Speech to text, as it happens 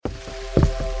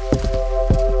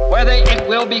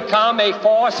will become a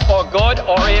force for good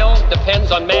or ill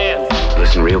depends on man.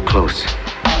 Listen real close.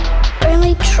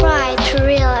 Only try to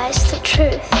realize the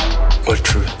truth. What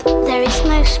truth? There is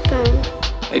no spoon.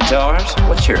 Hey, Tars,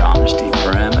 what's your honesty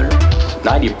parameter?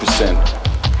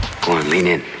 90%. Go on, lean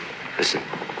in. Listen.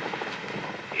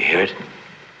 You hear it?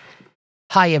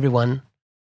 Hi, everyone.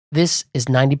 This is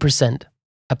 90%,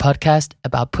 a podcast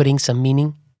about putting some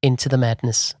meaning into the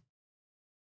madness.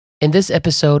 In this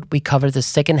episode, we cover the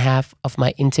second half of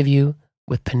my interview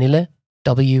with Pernille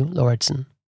W. Lauritsen.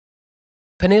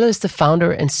 Pernille is the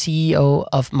founder and CEO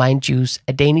of Mind Juice,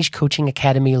 a Danish coaching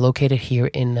academy located here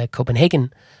in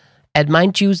Copenhagen. At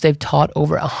Mind Juice, they've taught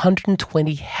over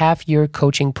 120 half-year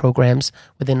coaching programs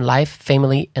within life,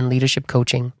 family, and leadership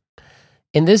coaching.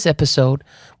 In this episode,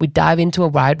 we dive into a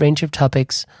wide range of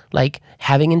topics like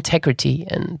having integrity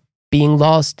and being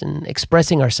lost and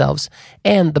expressing ourselves,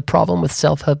 and the problem with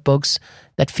self-help books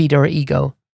that feed our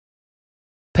ego.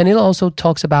 Pernille also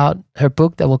talks about her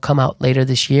book that will come out later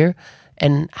this year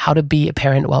and how to be a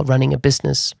parent while running a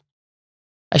business.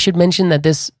 I should mention that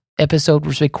this episode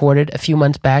was recorded a few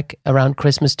months back around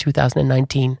Christmas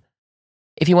 2019.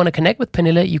 If you want to connect with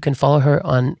Pernille, you can follow her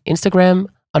on Instagram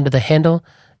under the handle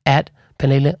at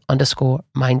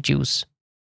Pernille_mindjuice.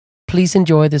 Please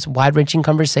enjoy this wide-ranging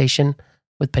conversation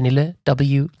with Pernille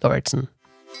W. Lauritsen.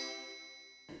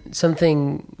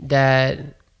 Something that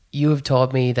you have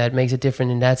taught me that makes it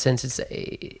different in that sense,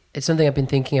 it's something I've been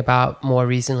thinking about more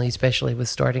recently, especially with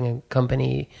starting a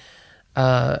company.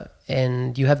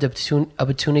 And you have the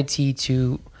opportunity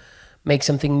to make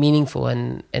something meaningful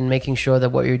and making sure that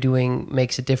what you're doing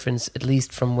makes a difference, at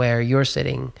least from where you're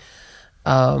sitting.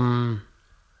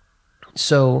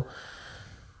 So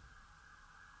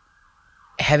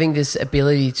having this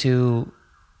ability to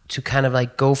kind of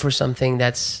like go for something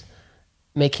that's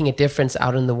making a difference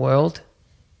out in the world,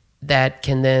 that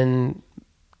can then,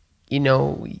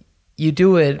 you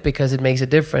do it because it makes a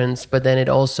difference, but then it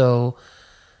also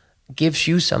gives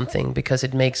you something because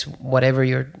it makes whatever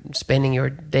you're spending your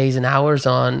days and hours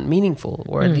on meaningful,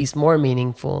 or at least more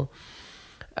meaningful.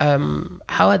 How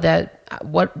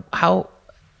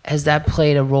has that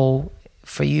played a role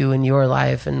for you in your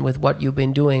life and with what you've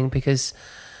been doing? Because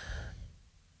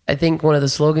I think one of the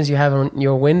slogans you have on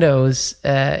your windows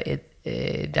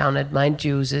down at Mind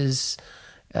Juice is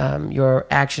your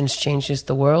actions changes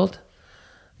the world,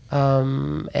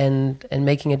 and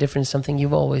making a difference, something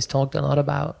you've always talked a lot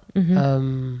about.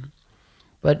 Mm-hmm.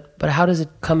 But how does it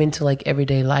come into like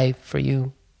everyday life for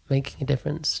you, making a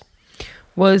difference?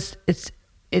 Well, it's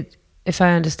if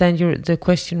I understand the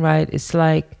question right, it's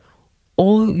like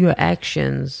all your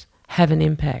actions have an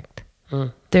impact.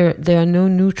 There are no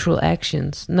neutral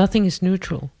actions. Nothing is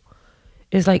neutral.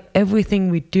 It's like everything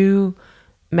we do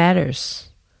matters,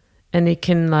 and it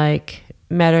can like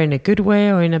matter in a good way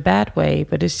or in a bad way.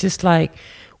 But it's just like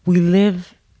we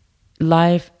live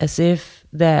life as if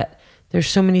that there's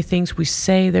so many things we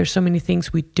say, there's so many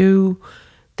things we do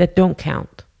that don't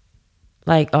count.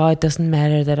 Like, oh, it doesn't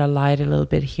matter that I lied a little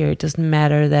bit here. It doesn't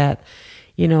matter that,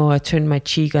 I turned my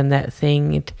cheek on that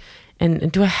thing.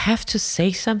 And do I have to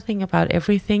say something about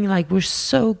everything? Like, we're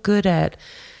so good at,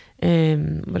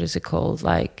 what is it called?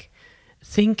 Like,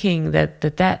 thinking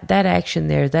that action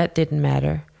there, that didn't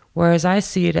matter. Whereas I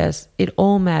see it as, it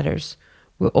all matters.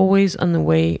 We're always on the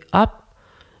way up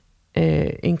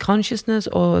in consciousness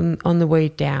or on the way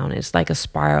down. It's like a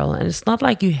spiral. And it's not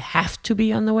like you have to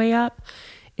be on the way up.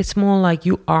 It's more like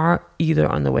you are either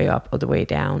on the way up or the way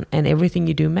down. And everything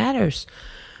you do matters.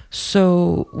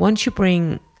 So once you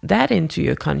bring that into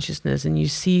your consciousness and you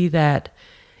see that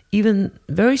even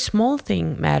very small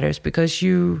thing matters, because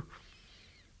you're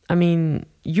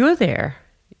there,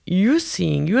 you're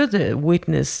seeing, you're the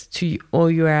witness to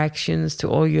all your actions, to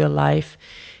all your life.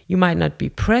 You might not be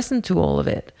present to all of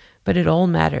it, but it all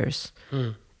matters.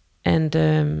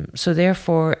 And so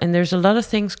therefore, and there's a lot of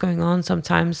things going on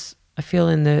sometimes, I feel,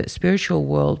 in the spiritual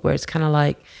world, where it's kind of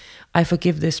like, I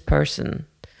forgive this person,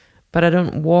 but I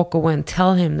don't walk away and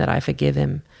tell him that I forgive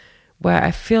him. Where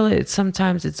I feel it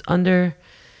sometimes, it's under,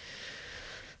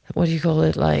 what do you call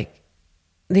it, like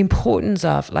the importance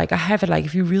of, like, I have it like,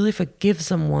 if you really forgive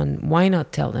someone, why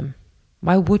not tell them?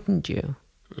 Why wouldn't you?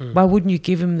 Why wouldn't you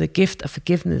give him the gift of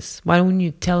forgiveness? Why wouldn't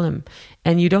you tell him?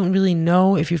 And you don't really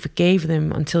know if you forgave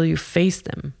them until you face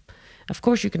them. Of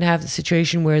course, you can have the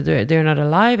situation where they're not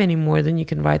alive anymore, then you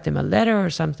can write them a letter or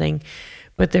something.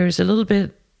 But there's a little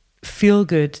bit feel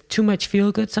good, too much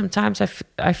feel good sometimes.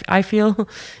 I feel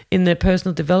in the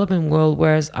personal development world,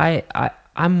 whereas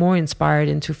I'm more inspired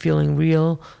into feeling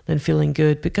real than feeling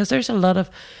good, because there's a lot of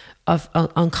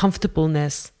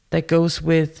uncomfortableness that goes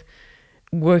with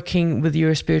working with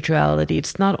your spirituality.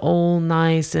 It's not all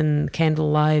nice and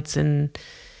candle lights and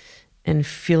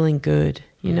feeling good,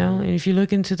 you know. And if you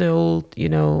look into the old, you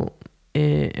know,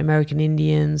 American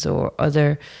Indians or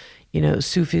other, you know,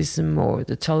 Sufism or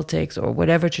the Toltecs or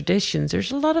whatever traditions,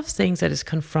 there's a lot of things that is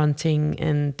confronting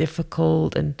and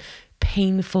difficult and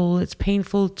painful. It's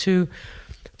painful to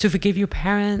forgive your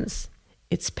parents.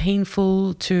 It's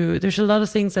painful there's a lot of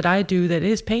things that I do that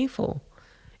is painful.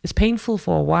 It's painful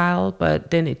for a while, but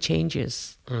then it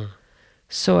changes.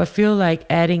 So I feel like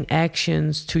adding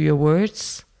actions to your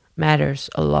words matters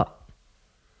a lot.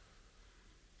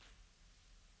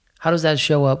 How does that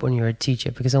show up when you're a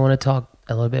teacher? Because I want to talk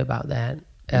a little bit about that.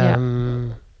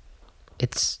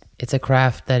 It's a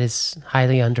craft that is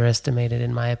highly underestimated,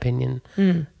 in my opinion.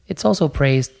 It's also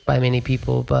praised by many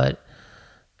people, but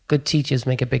good teachers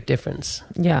make a big difference.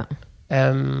 Yeah.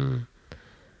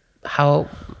 How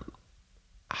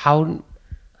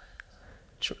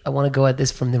I want to go at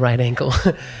this from the right angle.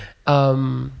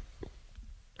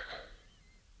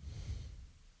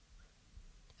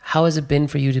 How has it been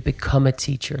for you to become a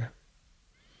teacher?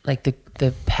 Like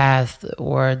the path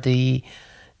or the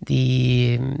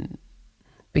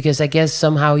because I guess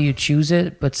somehow you choose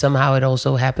it, but somehow it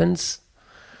also happens.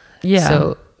 Yeah.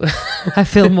 So I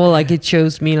feel more like it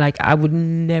chose me. Like I would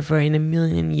never in a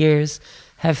million years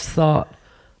have thought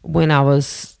when I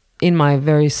was in my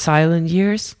very silent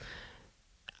years.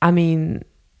 I mean,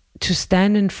 to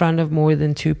stand in front of more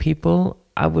than 2 people,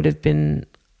 I would have been,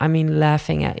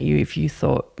 laughing at you if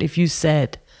you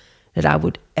said that I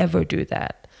would ever do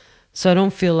that. So I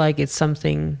don't feel like it's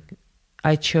something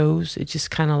I chose. It's just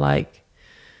kind of like,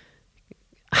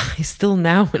 still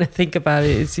now when I think about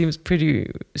it, it seems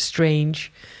pretty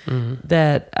strange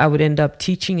that I would end up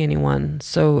teaching anyone.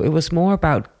 So it was more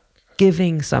about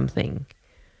giving something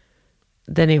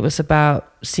than it was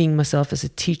about seeing myself as a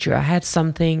teacher.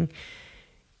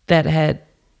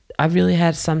 I really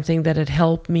had something that had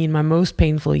helped me in my most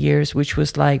painful years, which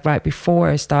was like right before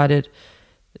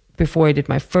I did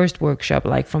my first workshop,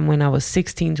 like from when I was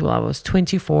 16 till I was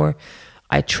 24,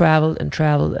 I traveled and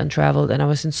traveled and traveled, and I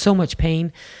was in so much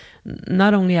pain,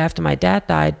 not only after my dad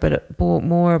died, but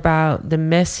more about the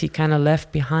mess he kind of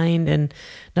left behind and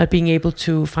not being able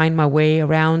to find my way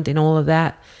around in all of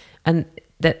that. And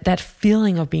that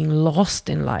feeling of being lost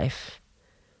in life.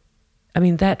 I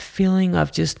mean, that feeling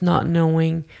of just not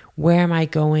knowing where am I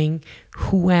going,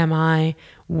 who am I,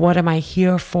 what am I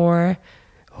here for,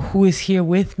 who is here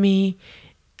with me.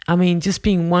 I mean, just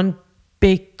being one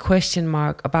big question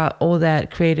mark about all that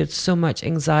created so much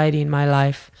anxiety in my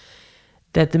life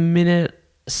that the minute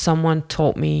someone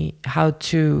taught me how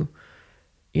to,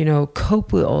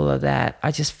 cope with all of that,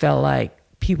 I just felt like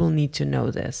people need to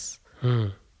know this.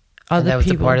 And that was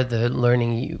the part of the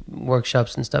learning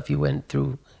workshops and stuff you went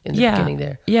through in the beginning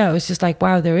there. Yeah, it was just like,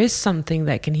 wow, there is something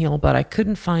that can heal, but I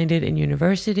couldn't find it in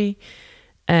university.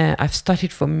 I've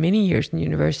studied for many years in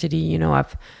university.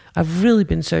 I've really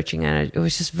been searching, and it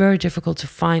was just very difficult to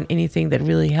find anything that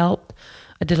really helped.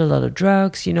 I did a lot of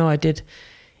drugs. I've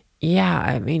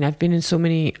been in so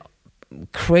many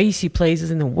crazy places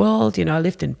in the world. I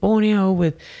lived in Borneo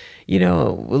with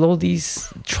all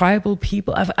these tribal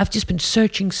people. I've just been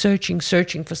searching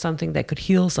for something that could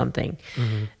heal something.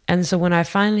 And so when I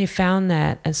finally found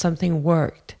that and something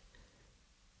worked,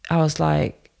 I was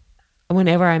like,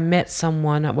 whenever I met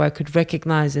someone where I could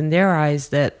recognize in their eyes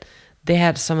that they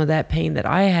had some of that pain that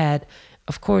I had,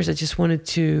 of course, I just wanted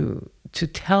to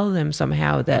tell them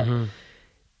somehow that,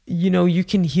 you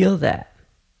can heal that.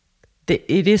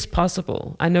 It is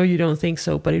possible. I know you don't think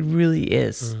so, but it really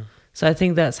is. So I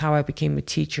think that's how I became a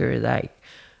teacher. Like,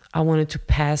 I wanted to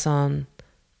pass on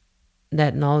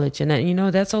that knowledge.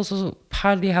 And that's also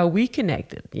partly how we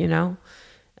connected,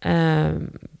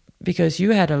 because you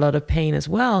had a lot of pain as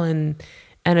well. And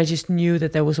I just knew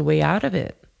that there was a way out of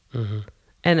it.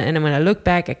 And when I look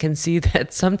back, I can see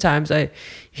that sometimes the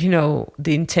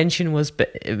intention was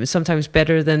sometimes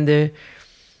better than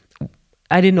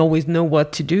I didn't always know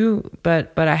what to do,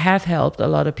 but I have helped a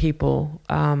lot of people.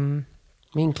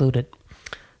 Me included.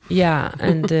 Yeah,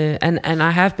 and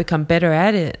I have become better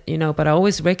at it, but I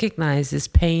always recognize this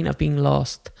pain of being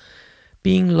lost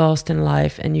in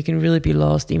life. And you can really be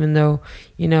lost, even though,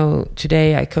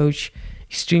 today I coach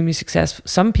extremely successful.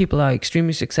 Some people are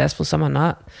extremely successful, some are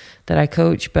not, that I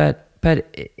coach, but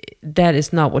that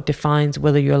is not what defines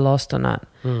whether you're lost or not.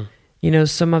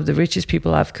 Some of the richest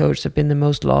people I've coached have been the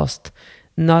most lost,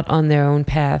 not on their own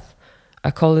path.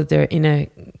 I call it their inner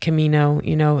camino,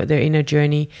 their inner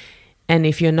journey. And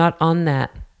if you're not on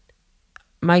that,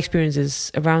 my experience is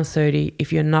around 30,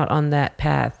 if you're not on that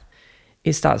path,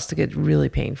 it starts to get really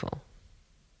painful.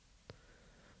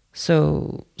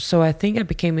 So I think I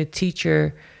became a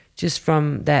teacher just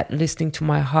from that, listening to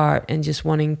my heart and just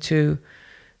wanting to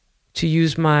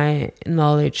use my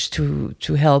knowledge to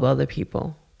help other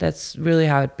people. That's really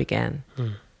how it began.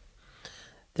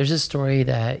 There's a story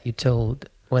that you told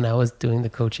when I was doing the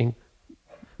coaching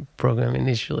program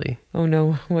initially. Oh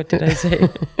no, what did I say?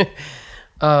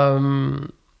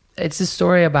 It's a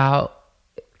story about,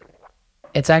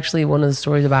 it's actually one of the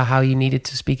stories about how you needed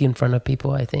to speak in front of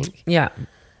people, I think. Yeah.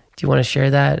 Do you want to share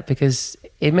that? Because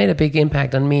it made a big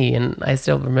impact on me and I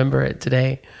still remember it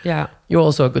today. Yeah. You're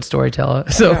also a good storyteller.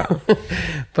 So, yeah.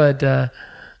 But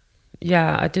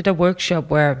yeah, I did a workshop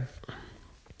where,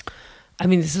 I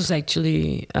mean, this was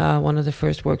actually one of the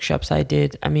first workshops I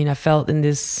did. I mean, I felt in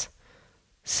this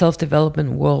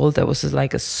self-development world that was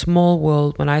like a small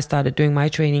world when I started doing my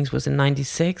trainings was in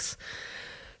 96.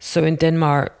 So in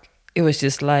Denmark, it was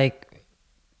just like,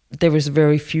 there was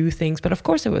very few things, but of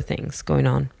course there were things going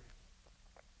on.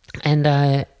 And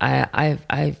I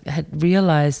had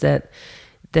realized that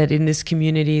in this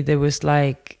community there was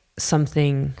like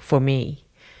something for me.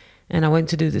 And I went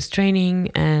to do this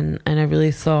training and I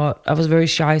really thought, I was very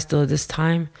shy still at this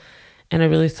time, and I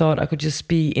really thought I could just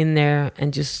be in there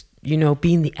and just, you know,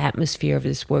 be in the atmosphere of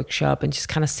this workshop and just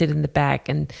kind of sit in the back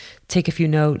and take a few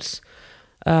notes.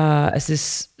 As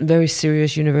this very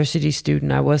serious university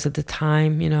student I was at the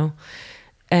time, you know,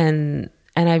 and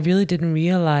I really didn't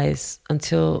realize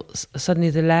until suddenly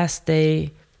the last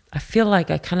day, I feel like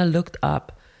I kind of looked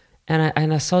up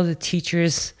and I saw the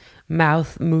teacher's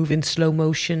mouth move in slow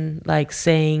motion, like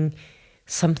saying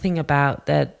something about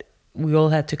that we all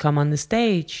had to come on the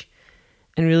stage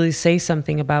and really say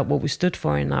something about what we stood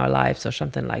for in our lives or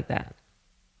something like that.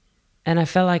 And I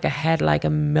felt like I had like a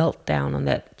meltdown on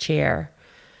that chair.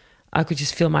 I could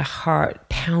just feel my heart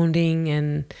pounding,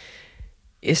 and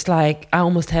it's like I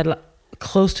almost had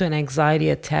close to an anxiety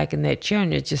attack in that chair,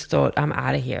 and I just thought, I'm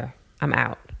out of here. I'm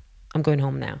out. I'm going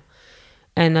home now.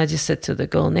 And I just said to the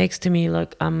girl next to me,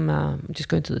 look, I'm just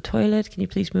going to the toilet. Can you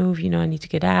please move? You know, I need to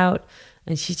get out.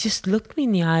 And she just looked me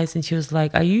in the eyes and she was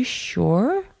like, are you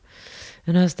sure?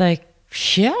 And I was like,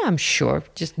 yeah, I'm sure.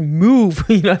 Just move.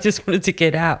 You know, I just wanted to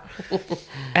get out.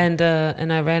 And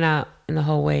I ran out in the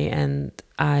hallway, and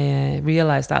I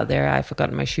realized out there I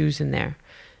forgot my shoes in there.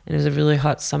 And it was a really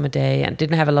hot summer day. I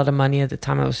didn't have a lot of money at the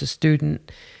time. I was a student.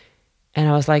 And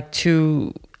I was like,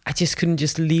 I just couldn't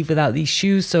just leave without these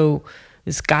shoes. So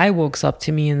this guy walks up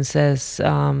to me and says,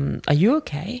 are you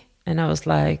okay? And I was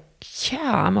like,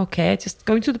 yeah, I'm okay. I just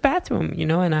going to the bathroom, you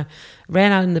know. And I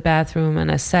ran out in the bathroom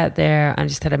and I sat there and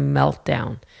just had a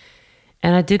meltdown.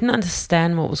 And I didn't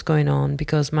understand what was going on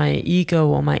because my ego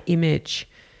or my image,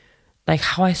 like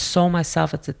how I saw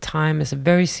myself at the time as a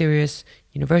very serious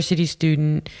university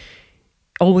student,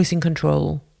 always in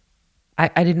control.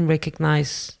 I didn't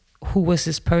recognize who was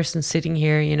this person sitting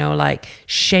here, you know, like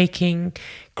shaking,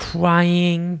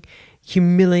 crying,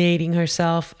 humiliating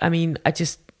herself. I mean, I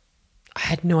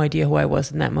had no idea who I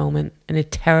was in that moment, and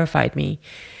it terrified me.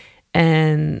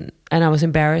 And I was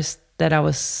embarrassed that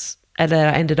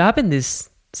I ended up in this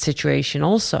situation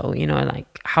also, you know, like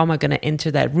how am I going to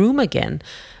enter that room again?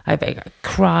 I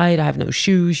cried, I have no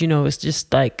shoes, you know, it's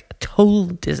just like a total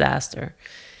disaster.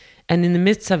 And in the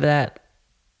midst of that,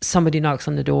 somebody knocks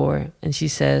on the door and she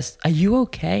says, are you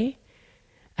okay?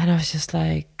 And I was just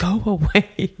like, go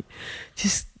away.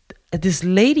 Just this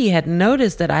lady had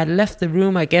noticed that I had left the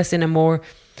room, I guess, in a more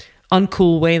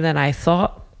uncool way than I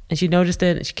thought. And she noticed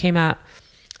it and she came out.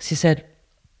 She said,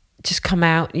 just come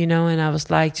out, you know. And I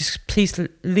was like, just please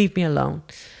leave me alone.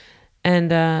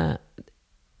 And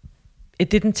it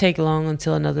didn't take long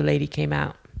until another lady came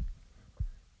out.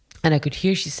 And I could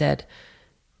hear she said,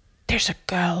 there's a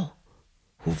girl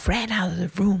who ran out of the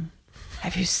room.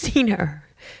 Have you seen her?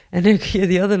 And then I could hear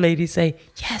the other lady say,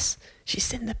 yes,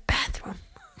 she's in the bathroom.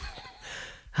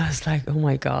 I was like, oh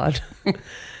my God.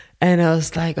 And I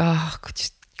was like, oh,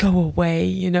 just go away,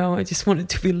 you know. I just wanted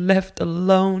to be left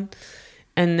alone.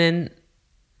 And then,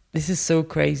 this is so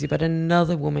crazy, but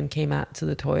another woman came out to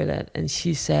the toilet and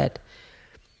she said,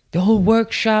 the whole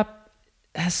workshop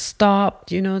has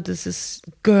stopped, you know, there's this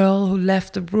girl who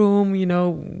left the room, you know,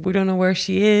 we don't know where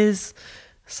she is,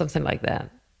 something like that.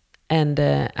 And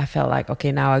I felt like,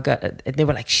 okay, now they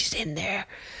were like, she's in there.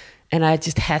 And I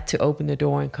just had to open the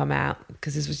door and come out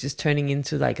because this was just turning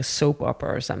into like a soap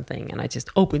opera or something. And I just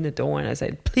opened the door and I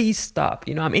said, please stop.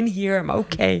 You know, I'm in here. I'm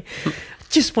okay. I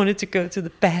just wanted to go to the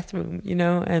bathroom, you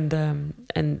know. And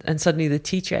suddenly the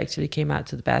teacher actually came out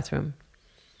to the bathroom.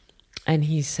 And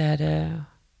he said,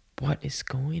 what is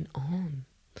going on?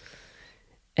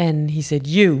 And he said,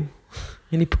 you.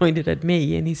 And he pointed at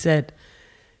me and he said,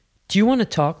 do you want to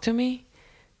talk to me?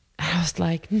 was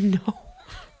like, no.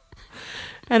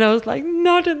 And I was like,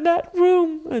 not in that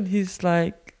room. And he's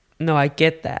like, no, I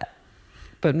get that.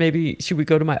 But maybe should we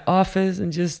go to my office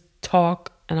and just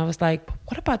talk? And I was like,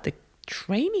 what about the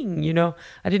training? You know,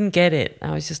 I didn't get it.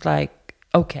 I was just like,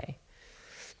 okay.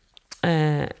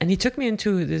 And he took me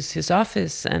into his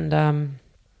office, and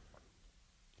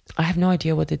I have no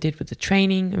idea what they did with the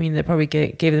training. I mean, they probably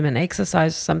gave them an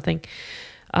exercise or something.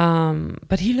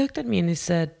 But he looked at me and he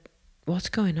said, what's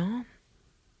going on?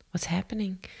 What's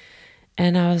happening?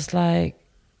 And I was like,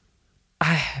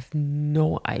 I have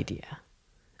no idea.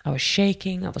 I was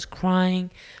shaking. I was crying.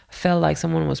 I felt like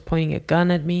someone was pointing a gun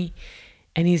at me.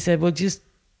 And he said, well, just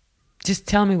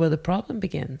tell me where the problem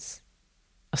begins.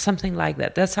 Or something like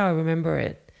that. That's how I remember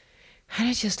it. And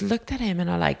I just looked at him and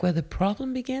I like, where the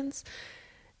problem begins?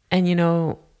 And, you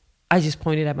know, I just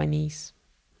pointed at my knees.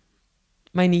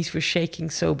 My knees were shaking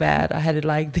so bad. I had it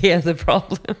like, they're the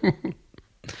problem.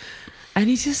 And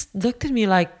he just looked at me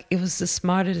like it was the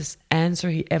smartest answer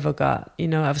he ever got. You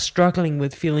know, I was struggling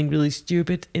with feeling really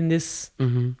stupid in this,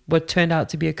 what turned out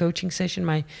to be a coaching session,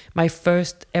 my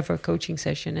first ever coaching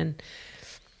session. And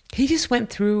he just went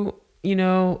through, you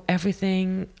know,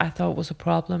 everything I thought was a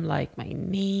problem, like my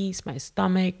knees, my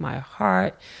stomach, my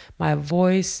heart, my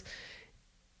voice.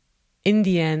 In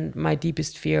the end, my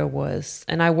deepest fear was,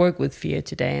 and I work with fear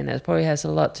today, and that probably has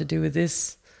a lot to do with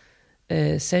this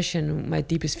session. My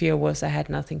deepest fear was I had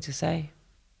nothing to say.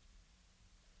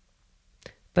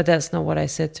 But that's not what I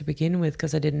said to begin with,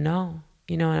 because I didn't know,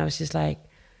 you know, and I was just like,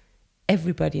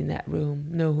 everybody in that room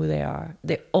know who they are.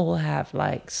 They all have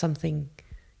like something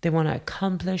they want to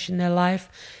accomplish in their life.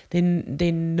 They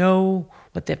know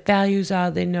what their values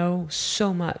are. They know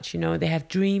so much, you know, they have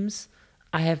dreams.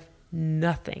 I have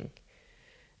nothing.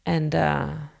 And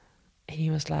he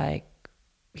was like,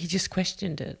 he just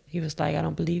questioned it. He was like, I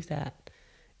don't believe that.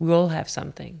 We all have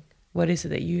something. What is it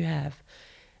that you have?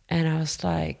 And I was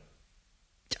like,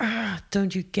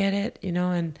 don't you get it? You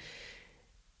know, and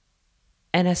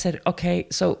I said, okay,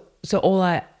 so all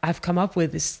I've come up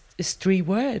with is 3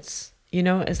 words. You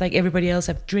know, it's like everybody else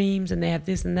have dreams and they have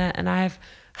this and that, and I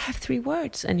have 3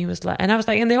 words. And he was like, and I was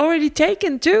like, and they're already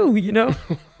taken too, you know.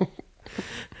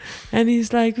 And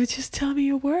he's like, well, just tell me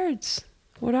your words.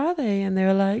 What are they? And they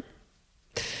were like,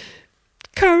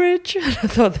 courage. And I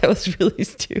thought that was really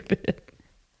stupid.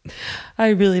 I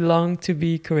really longed to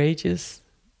be courageous,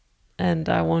 and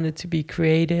I wanted to be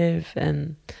creative,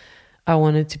 and I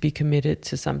wanted to be committed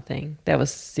to something. That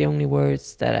was the only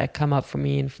words that had come up for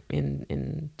me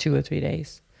in 2 or 3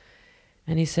 days.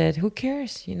 And he said, who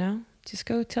cares, you know? Just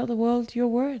go tell the world your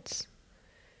words.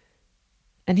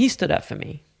 And he stood up for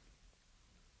me.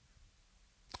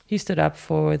 He stood up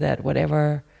for that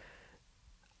whatever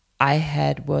I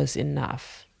had was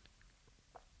enough.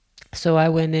 So I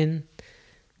went in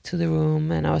to the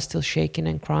room, and I was still shaking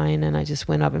and crying, and I just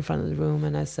went up in front of the room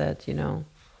and I said, you know,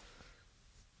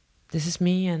 this is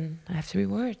me, and I have 3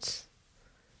 words.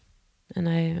 And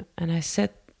I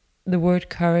said the word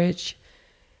courage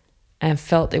and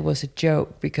felt it was a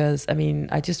joke, because I mean,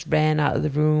 I just ran out of the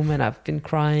room and I've been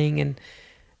crying, and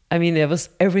I mean, it was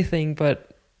everything but,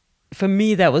 for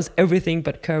me, that was everything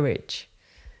but courage.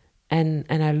 And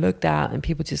I looked out, and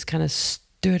people just kind of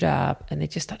stood up and they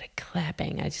just started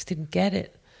clapping. I just didn't get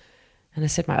it. And I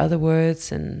said my other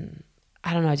words, and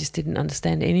I don't know, I just didn't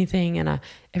understand anything. And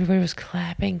everybody was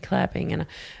clapping. And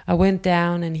I went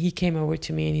down, and he came over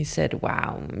to me and he said,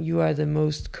 wow, you are the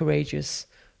most courageous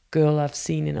girl I've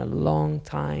seen in a long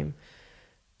time.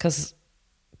 Because,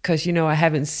 you know, I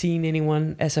haven't seen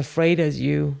anyone as afraid as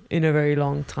you in a very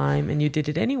long time, and you did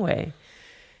it anyway.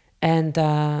 And,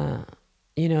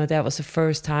 you know, that was the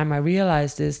first time I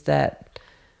realized this, that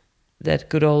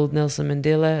good old Nelson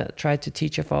Mandela tried to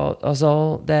teach us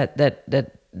all that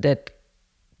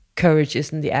courage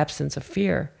isn't the absence of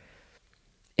fear.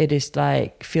 It is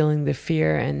like feeling the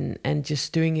fear and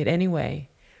just doing it anyway.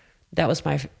 That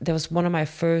was one of my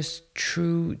first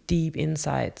true deep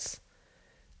insights,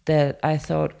 that I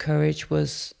thought courage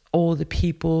was all the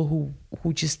people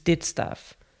who just did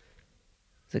stuff.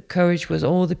 The courage was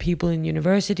all the people in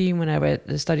university. When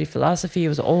I studied philosophy, it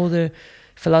was all the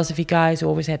philosophy guys who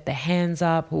always had their hands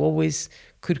up, who always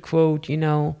could quote, you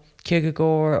know,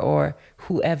 Kierkegaard or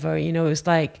whoever. You know, it was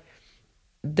like,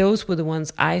 those were the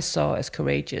ones I saw as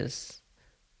courageous.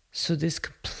 So this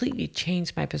completely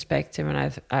changed my perspective,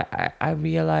 and I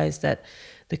realized that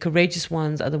the courageous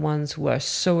ones are the ones who are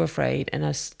so afraid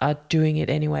and are doing it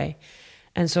anyway.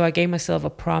 And so I gave myself a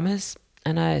promise,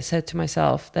 and I said to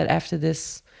myself that after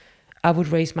this, I would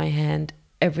raise my hand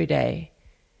every day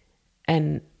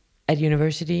and at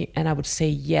university, and I would say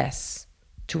yes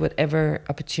to whatever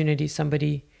opportunity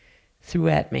somebody threw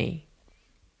at me.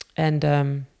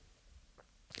 And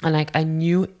like I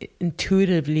knew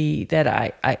intuitively that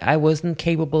I wasn't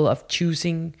capable of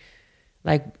choosing.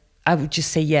 Like I would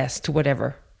just say yes to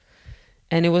whatever.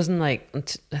 And it wasn't like,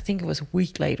 I think it was a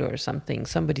week later or something,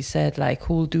 somebody said like,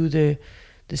 who'll do the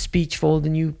speech for all the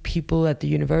new people at the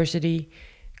university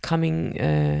coming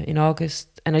in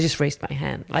August? And I just raised my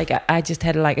hand. Like I just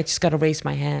had I just got to raise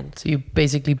my hand. So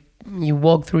you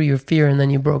walked through your fear and then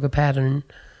you broke a pattern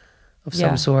of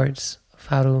some sorts of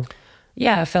how to...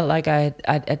 Yeah, I felt like I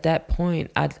at that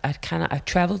point, I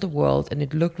traveled the world and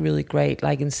it looked really great.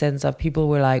 Like in sense of people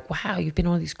were like, wow, you've been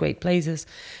all these great places.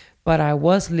 But I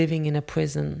was living in a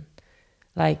prison.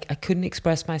 Like I couldn't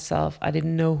express myself. I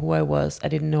didn't know who I was. I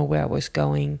didn't know where I was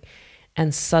going.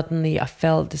 And suddenly I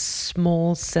felt this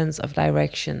small sense of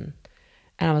direction.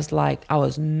 And I was like, I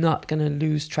was not going to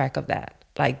lose track of that.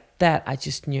 Like that, I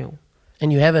just knew.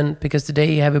 And you haven't, because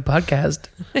today you have a podcast,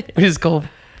 which is called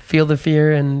Feel the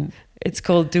Fear. And it's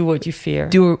called Do What You Fear.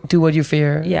 Do What You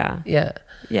Fear. Yeah. Yeah.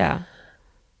 Yeah.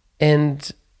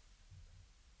 And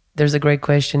there's a great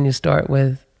question you start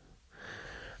with.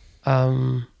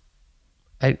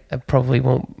 I probably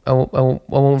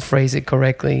won't phrase it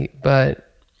correctly, but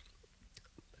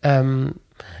and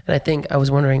I think I was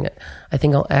wondering, I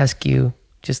think I'll ask you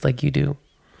just like you do.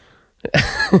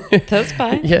 That's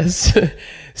fine. Yes.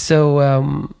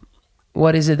 So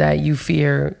what is it that you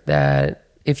fear that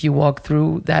if you walk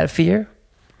through that fear,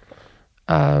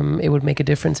 it would make a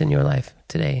difference in your life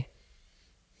today?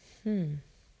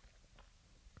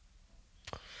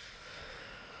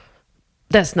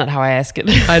 That's not how I ask it.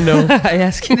 I know. I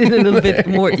ask it in a little bit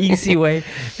more easy way.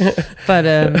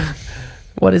 But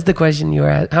what is the question you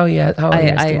are? How are you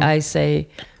asking? I say,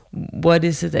 what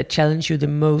is it that challenged you the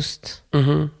most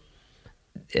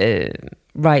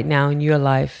right now in your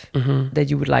life that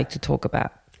you would like to talk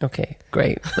about? Okay,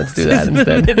 great. Let's do that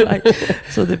instead.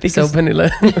 So Pernille,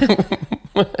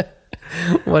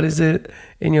 what is it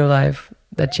in your life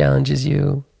that challenges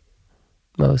you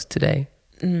most today?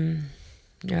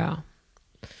 Yeah.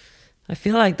 I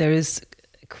feel like there is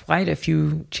quite a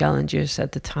few challenges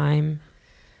at the time.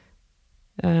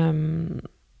 I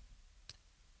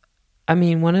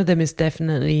mean, one of them is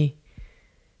definitely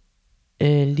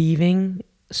leaving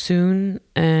soon,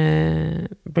 going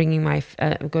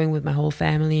with my whole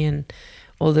family and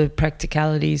all the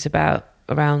practicalities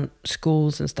around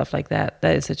schools and stuff like that.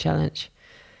 That is a challenge.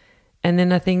 And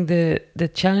then I think the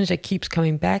challenge that keeps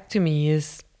coming back to me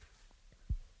is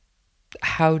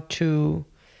how to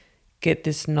get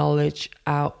this knowledge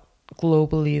out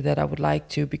globally that I would like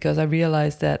to, because I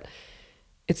realize that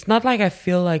it's not like I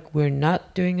feel like we're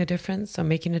not doing a difference or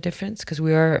making a difference, because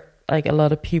we are, like a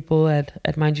lot of people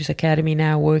at Mind Use Academy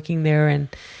now working there, and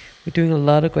we're doing a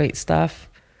lot of great stuff.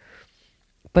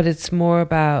 But it's more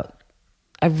about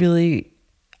I'm really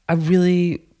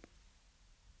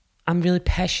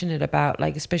passionate about,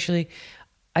 like, especially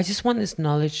I just want this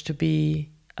knowledge to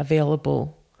be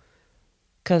available,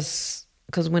 because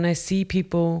when I see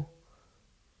people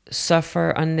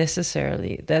suffer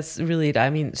unnecessarily, that's really, I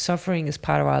mean, suffering is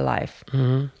part of our life.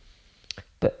 Mm-hmm.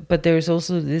 But there's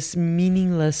also this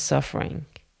meaningless suffering.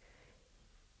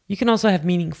 You can also have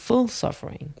meaningful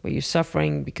suffering, where you're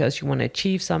suffering because you want to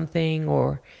achieve something,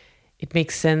 or it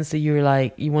makes sense that you're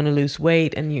like, you want to lose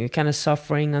weight and you're kind of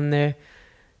suffering on the,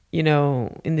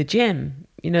 in the gym.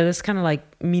 That's kind of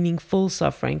like meaningful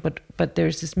suffering. But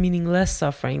there's this meaningless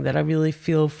suffering that I really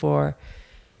feel for,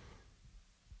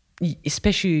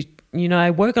 especially, I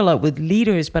work a lot with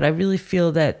leaders, but I really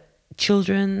feel that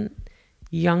children,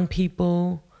 young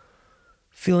people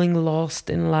feeling lost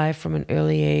in life from an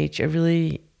early age,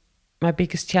 my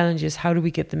biggest challenge is, how do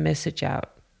we get the message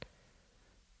out?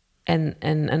 And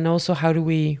also how do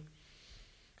we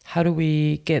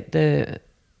get the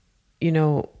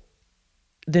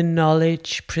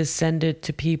knowledge presented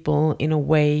to people in a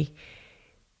way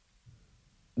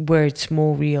where it's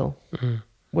more real,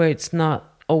 where it's not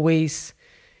always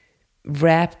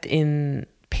wrapped in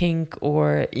pink,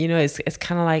 or it's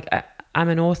kind of like, I'm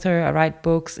an author, I write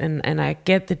books, and I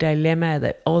get the dilemma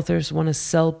that authors want to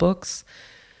sell books,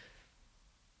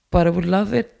 but I would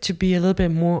love it to be a little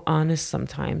bit more honest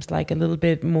sometimes, like a little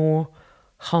bit more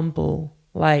humble.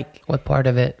 Like, what part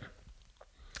of it?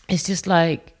 It's just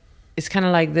like, it's kind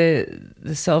of like the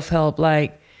self-help,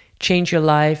 like, change your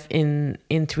life in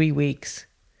 3 weeks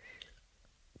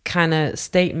kind of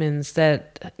statements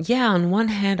that, yeah, on one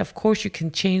hand, of course, you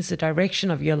can change the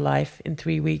direction of your life in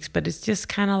 3 weeks, but it's just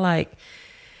kind of like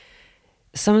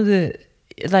some of the,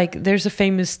 like, there's a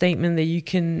famous statement that you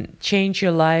can change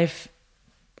your life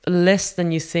less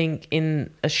than you think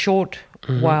in a short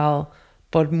while,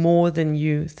 but more than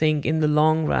you think in the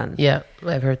long run. Yeah,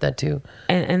 I've heard that too.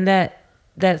 And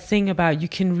that thing about you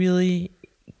can really,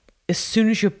 as soon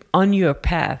as you're on your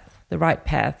path, the right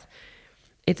path,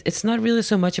 it's not really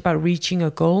so much about reaching a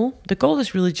goal. The goal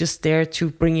is really just there to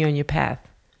bring you on your path.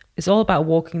 It's all about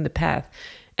walking the path.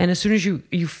 And as soon as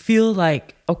you feel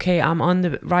like, okay, I'm on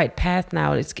the right path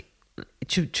now, it's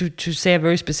to say a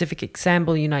very specific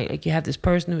example, like you have this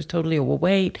person who's totally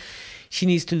overweight, she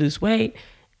needs to lose weight,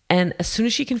 and as soon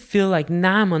as she can feel like,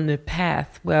 now I'm on the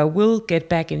path where I will get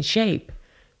back in shape,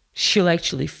 she'll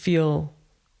actually feel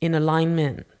in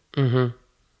alignment,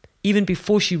 even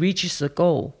before she reaches the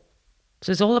goal.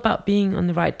 So it's all about being on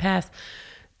the right path.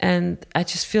 And I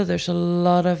just feel there's a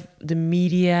lot of the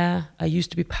media, I used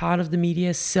to be part of the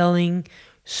media, selling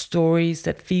stories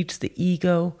that feeds the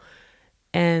ego,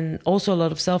 and also a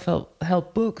lot of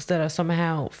self-help books that are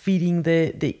somehow feeding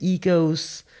the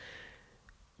ego's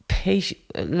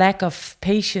lack of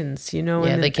patience, you know.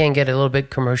 Yeah, and they can get a little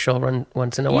bit commercial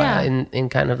once in a while in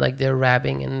kind of like their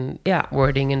rapping and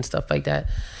wording and stuff like that.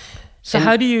 So and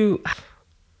how do you...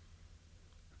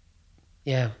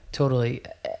 Yeah, totally.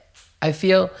 I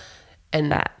feel,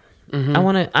 and that I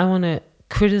want to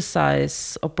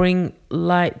criticize or bring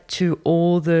light to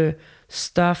all the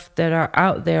stuff that are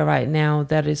out there right now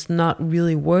that is not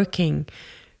really working,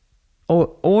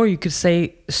 or you could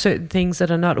say certain things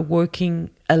that are not working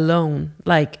alone,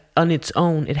 like on its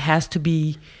own. It has to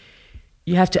be,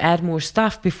 you have to add more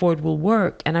stuff before it will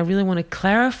work. And I really want to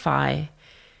clarify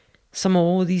some of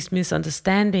all these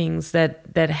misunderstandings that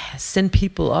send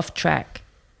people off track.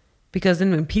 Because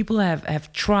then when people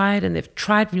have tried, and they've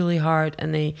tried really hard,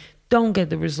 and they don't get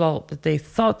the result that they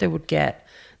thought they would get,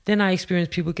 then I experience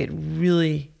people get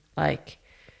really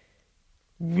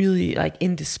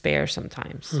in despair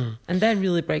sometimes. And that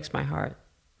really breaks my heart.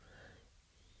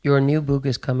 Your new book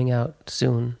is coming out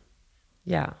soon.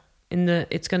 Yeah.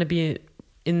 It's going to be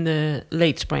in the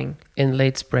late spring. In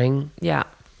late spring? Yeah.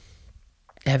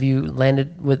 Have you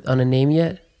landed on a name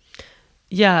yet?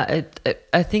 Yeah,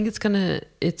 I think it's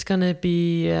gonna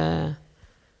be.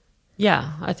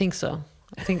 Yeah, I think so.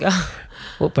 I think.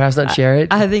 Well, perhaps not share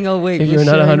it. I think I'll wait. If you're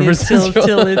not 100%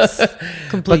 till it's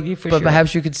completely for sure. But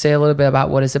perhaps you could say a little bit about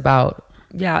what it's about.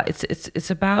 Yeah, it's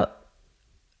about,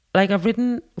 like, I've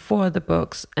written 4 other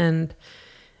books, and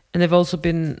they've also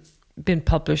been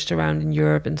published around in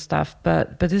Europe and stuff.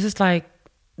 But this is like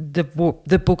the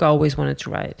book I always wanted to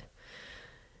write.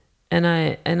 And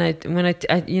I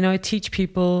teach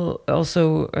people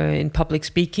also in public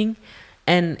speaking,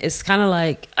 and it's kind of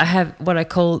like I have what I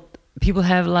call, people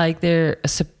have like their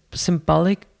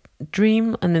symbolic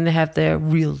dream, and then they have their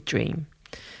real dream.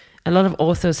 A lot of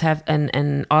authors have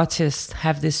and artists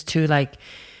have this too. Like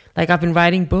I've been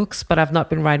writing books, but I've not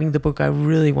been writing the book I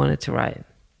really wanted to write.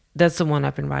 That's the one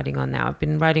I've been writing on now. I've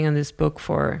been writing on this book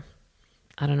for,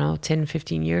 I don't know, 10,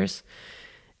 15 years.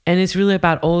 And it's really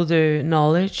about all the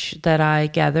knowledge that I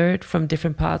gathered from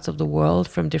different parts of the world,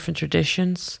 from different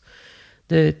traditions,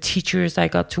 the teachers I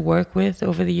got to work with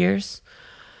over the years.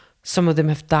 Some of them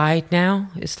have died now.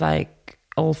 It's like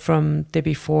all from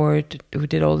Debbie Ford, who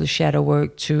did all the shadow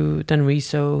work, to Dan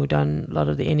Riso, who done a lot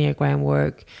of the Enneagram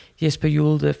work, Jesper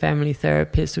Juhl, the family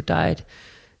therapist who died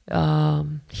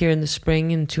here in the spring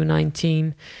in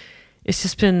 2019. It's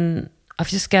just been, I've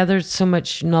just gathered so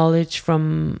much knowledge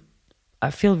from, I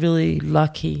feel really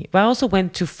lucky. But I also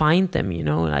went to find them, you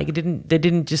know, like they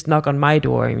didn't just knock on my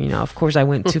door, you know, of course I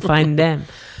went to find them.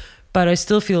 But I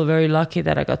still feel very lucky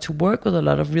that I got to work with a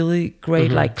lot of really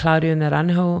great, like Claudio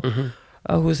Naranjo,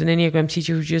 who's an Enneagram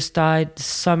teacher who just died this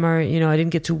summer. You know, I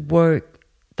didn't get to work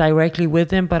directly with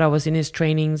him, but I was in his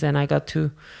trainings, and I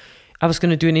was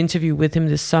going to do an interview with him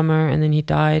this summer, and then he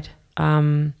died.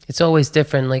 It's always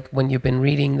different, like when you've been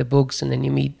reading the books and then you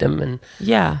meet them, and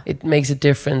it makes a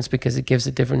difference because it gives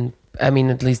a different, I mean,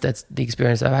 at least that's the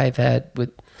experience I've had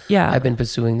with, I've been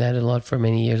pursuing that a lot for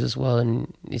many years as well,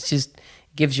 and it's just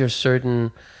gives you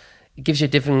a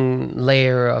different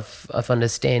layer of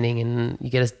understanding, and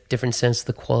you get a different sense of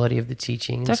the quality of the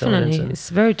teaching. Definitely, and so it's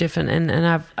very different, and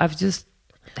I've just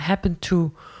happened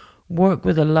to work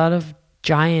with a lot of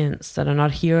giants that are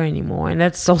not here anymore, and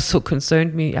that's also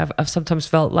concerned me. I've sometimes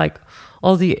felt like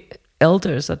all the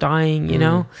elders are dying, you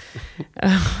know.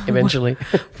 Eventually.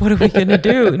 What are we gonna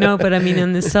do? No, but I mean,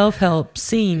 in the self-help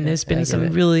scene, there's been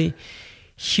some really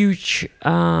huge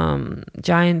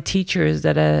giant teachers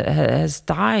that has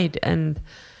died, and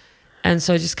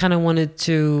so I just kind of wanted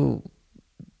to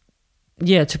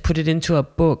put it into a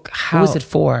book. Who was it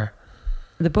for?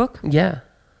 The book? Yeah,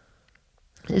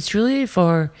 it's really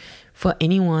for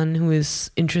anyone who is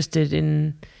interested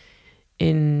in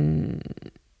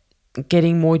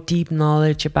getting more deep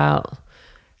knowledge about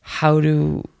how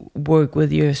to work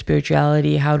with your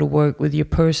spirituality, how to work with your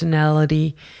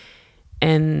personality,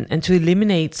 and to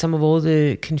eliminate some of all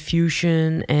the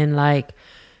confusion, and like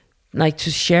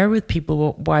to share with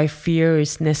people why fear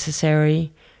is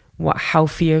necessary, how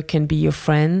fear can be your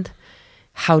friend,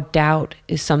 how doubt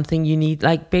is something you need.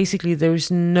 Like basically there's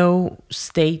no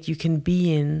state you can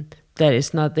be in that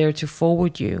is not there to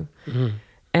forward you. Mm-hmm.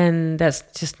 And that's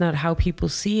just not how people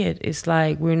see it. It's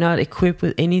like we're not equipped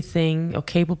with anything or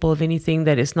capable of anything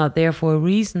that is not there for a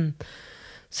reason.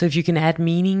 So if you can add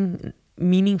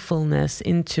meaningfulness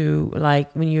into,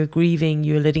 like when you're grieving,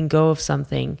 you're letting go of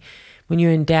something. When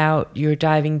you're in doubt, you're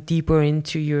diving deeper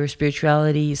into your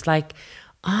spirituality. It's like,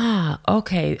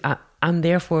 okay, I'm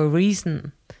there for a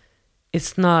reason.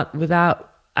 It's not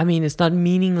it's not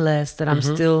meaningless that I'm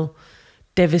still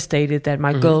devastated that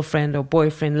my girlfriend or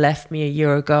boyfriend left me a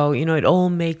year ago. It all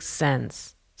makes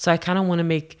sense. So I kind of want to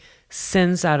make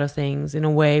sense out of things in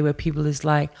a way where people is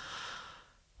like,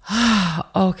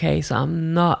 okay, so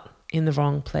I'm not in the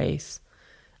wrong place.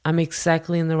 I'm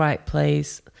exactly in the right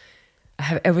place. I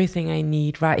have everything I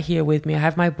need right here with me. I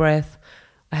have my breath.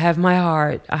 I have my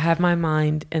heart. I have my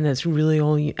mind. And that's really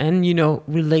all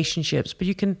relationships.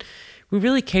 But we're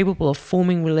really capable of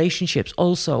forming relationships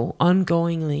also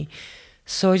ongoingly.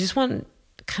 So I just want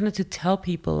kind of to tell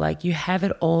people, like, you have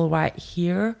it all right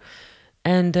here,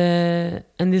 and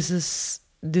this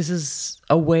is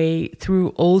a way through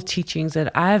all teachings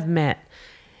that I've met.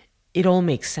 It all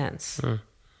makes sense.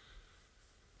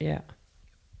 Yeah.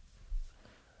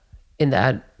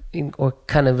 Or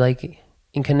kind of like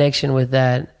in connection with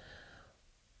that,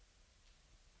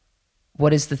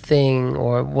 what is the thing,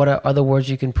 or what are other words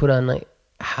you can put on, like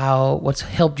what's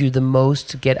helped you the most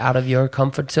to get out of your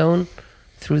comfort zone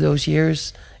through those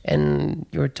years? And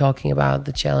you're talking about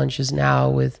the challenges now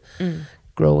with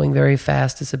growing very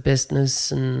fast as a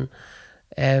business, and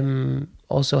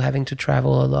also having to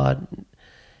travel a lot.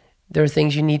 There are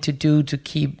things you need to do to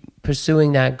keep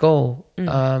pursuing that goal,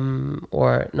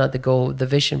 or not the goal, the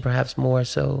vision perhaps more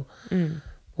so.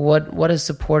 What has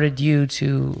supported you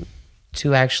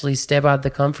to actually step out the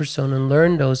comfort zone and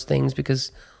learn those things?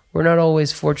 Because we're not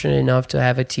always fortunate enough to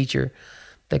have a teacher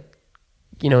that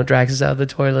drags us out of the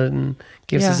toilet and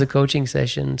gives us a coaching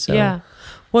session. So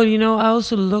well, I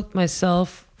also looked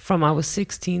myself from I was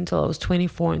 16 till I was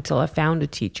 24 until I found a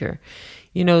teacher.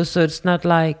 So it's not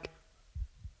like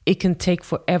it can take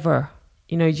forever.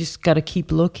 You just got to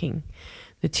keep looking.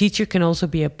 The teacher can also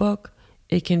be a book.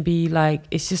 It can be like,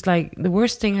 it's just like the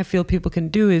worst thing I feel people can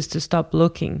do is to stop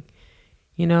looking,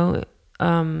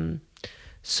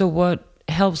 So what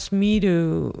helps me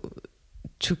to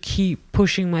keep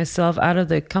pushing myself out of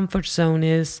the comfort zone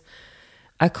is,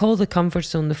 I call the comfort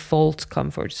zone the false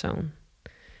comfort zone,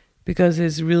 because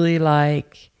it's really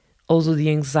like also the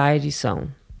anxiety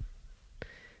zone.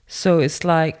 So it's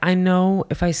like, I know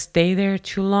if I stay there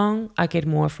too long, I get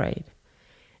more afraid.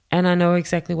 And I know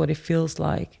exactly what it feels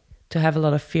like to have a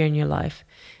lot of fear in your life.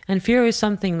 And fear is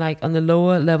something like on the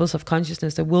lower levels of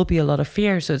consciousness, there will be a lot of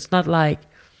fear. So it's not like,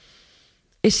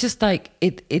 it's just like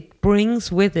it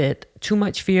brings with it, too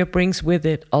much fear brings with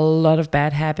it a lot of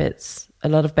bad habits, a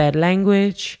lot of bad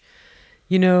language.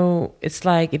 It's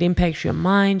like it impacts your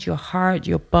mind, your heart,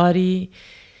 your body,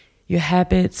 your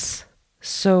habits.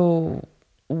 So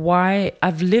why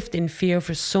I've lived in fear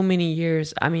for so many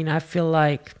years, I feel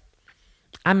like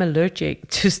I'm allergic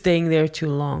to staying there too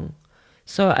long.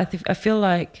 So I feel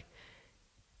like,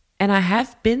 and I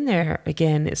have been there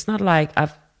again. It's not like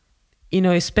I've,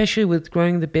 especially with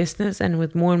growing the business and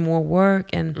with more and more work,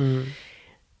 and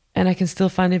I can still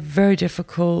find it very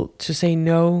difficult to say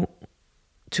no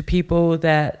to people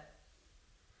that,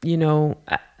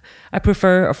 I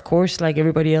prefer, of course, like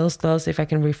everybody else does, if I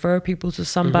can refer people to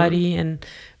somebody.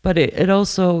 But it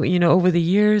also, over the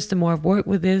years, the more I've worked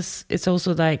with this, it's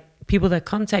also like people that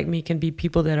contact me can be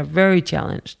people that are very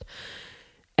challenged.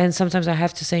 And sometimes I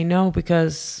have to say no,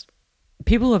 because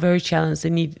people who are very challenged, they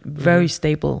need very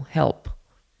stable help.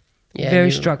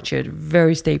 Very structured,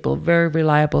 very stable, very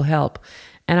reliable help.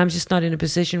 And I'm just not in a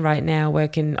position right now where I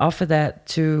can offer that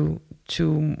to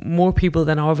more people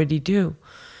than I already do.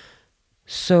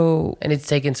 So, and it's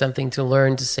taken something to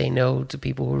learn to say no to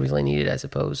people who really need it, I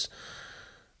suppose.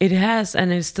 It has,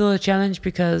 and it's still a challenge,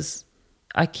 because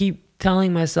I keep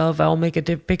telling myself I'll make a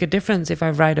bigger difference if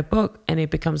I write a book and it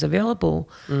becomes available.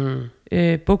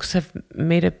 Books have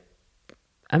made a...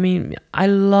 I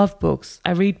love books.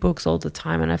 I read books all the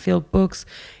time, and I feel books,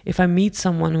 if I meet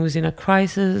someone who's in a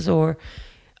crisis, or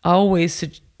I always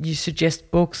you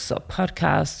suggest books or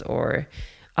podcasts or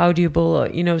Audible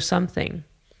or, something.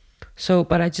 So,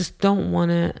 but I just don't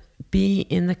want to be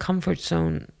in the comfort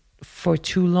zone for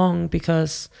too long,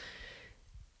 because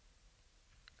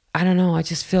I don't know, I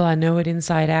just feel I know it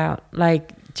inside out.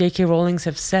 Like J.K. Rowling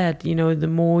have said, the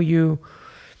more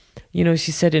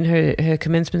she said in her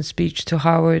commencement speech to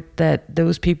Harvard that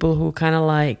those people who kind of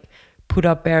like put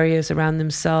up barriers around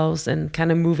themselves and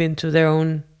kind of move into their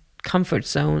own comfort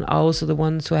zone are also the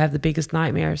ones who have the biggest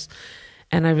nightmares.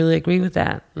 And I really agree with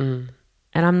that. And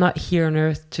I'm not here on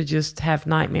earth to just have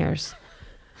nightmares.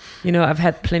 I've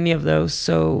had plenty of those.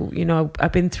 So,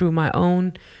 I've been through my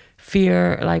own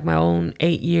fear, like my own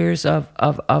 8 years of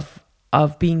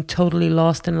being totally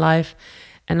lost in life.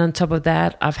 And on top of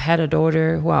that, I've had a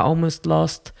daughter who I almost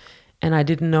lost, and I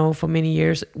didn't know for many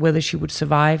years whether she would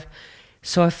survive.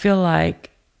 So I feel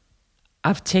like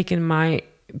I've taken my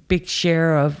big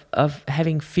share of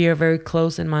having fear very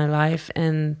close in my life,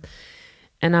 and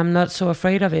I'm not so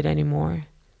afraid of it anymore.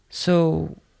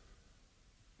 So,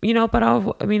 but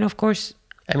of course.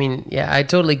 Yeah, I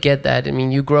totally get that.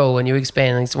 You grow and you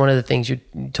expand. It's one of the things you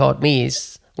taught me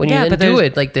is when you then do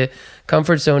it, like the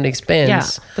comfort zone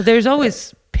expands. Yeah, but there's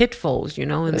always pitfalls,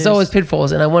 and there's always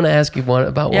pitfalls. And I want to ask you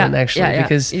one actually,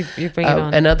 because you bring it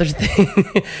on. Another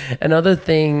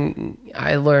thing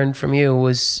I learned from you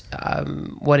was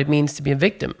what it means to be a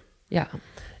victim. Yeah,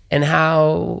 and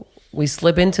how we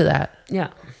slip into that. Yeah,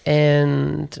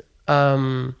 and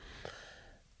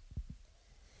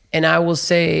I will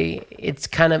say it's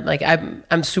kind of like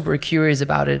I'm super curious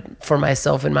about it for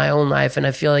myself in my own life, and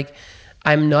I feel like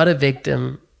I'm not a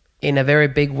victim in a very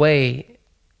big way,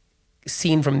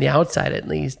 seen from the outside at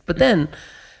least. But then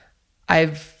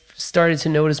I've started to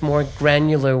notice more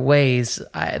granular ways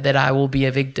that I will be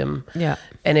a victim. Yeah,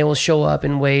 and it will show up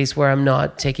in ways where I'm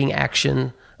not taking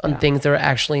action on things that are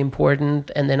actually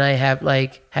important, and then I have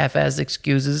like half-assed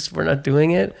excuses for not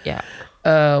doing it. Yeah.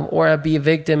 Or I'd be a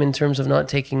victim in terms of not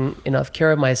taking enough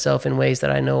care of myself in ways that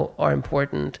I know are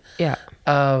important. Yeah.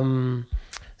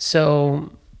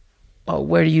 So,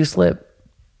 where do you slip?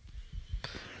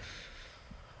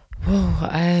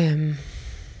 Where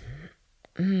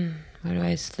do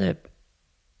I slip?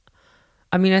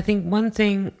 I think one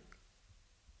thing,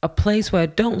 a place where I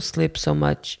don't slip so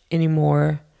much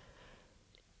anymore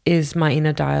is my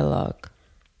inner dialogue.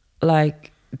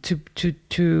 Like, to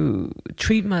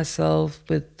treat myself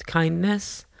with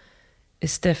kindness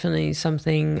is definitely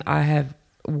something I have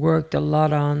worked a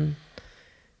lot on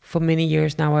for many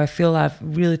years now. I feel I've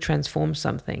really transformed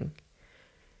something.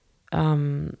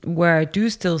 Where I do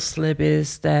still slip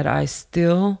is that I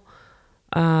still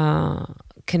can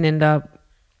end up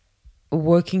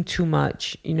working too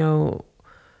much, being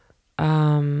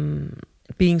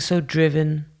so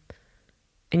driven.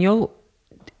 And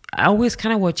I always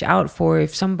kind of watch out for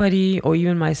if somebody or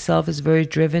even myself is very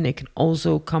driven, it can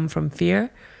also come from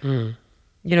fear.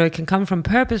 It can come from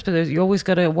purpose, but you always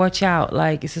got to watch out.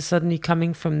 Like, is it suddenly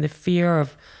coming from the fear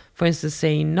of, for instance,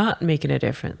 saying not making a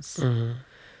difference?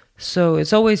 So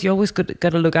you always got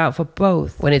to look out for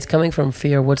both. When it's coming from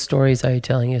fear, what stories are you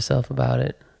telling yourself about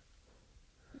it?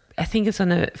 I think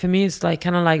for me, it's like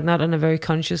kind of like not on a very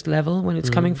conscious level. When it's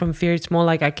coming from fear, it's more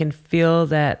like I can feel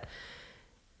that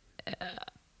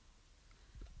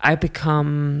I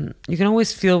become, you can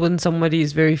always feel when somebody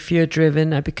is very fear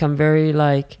driven, I become very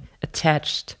like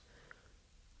attached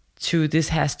to this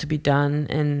has to be done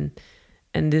and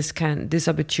this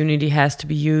opportunity has to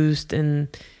be used.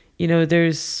 And,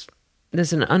 there's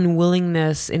an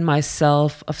unwillingness in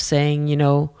myself of saying,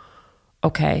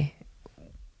 okay,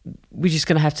 we're just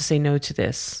going to have to say no to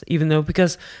this, even though,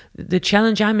 because the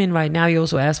challenge I'm in right now, you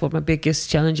also asked what my biggest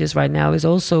challenge is right now, is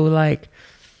also like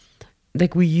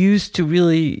we used to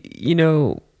really,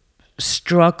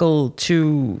 struggle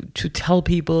to tell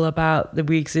people about that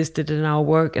we existed in our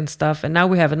work and stuff. And now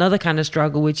we have another kind of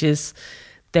struggle, which is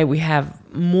that we have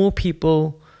more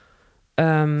people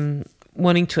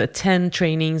wanting to attend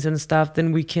trainings and stuff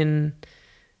than we can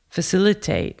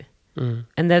facilitate.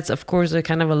 And that's, of course, a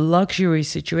kind of a luxury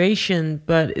situation,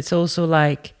 but it's also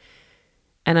like,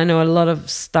 and I know a lot of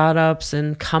startups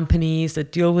and companies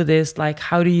that deal with this, like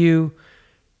how do you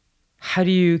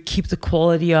keep the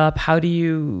quality up? How do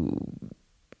you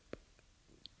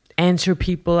answer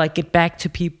people, like get back to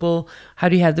people? How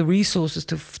do you have the resources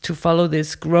to follow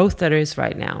this growth that is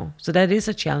right now? So that is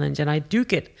a challenge, and I do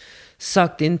get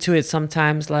sucked into it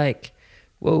sometimes, like,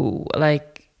 whoa,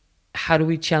 like, how do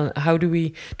we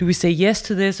say yes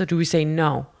to this, or do we say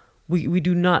no? We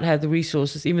do not have the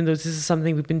resources, even though this is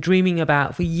something we've been dreaming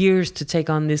about for years, to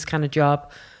take on this kind of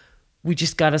job. We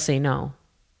just gotta say no.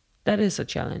 That is a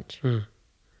challenge.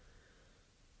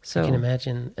 So I can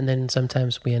imagine. And then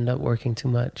sometimes we end up working too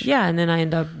much. Yeah, and then I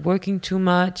end up working too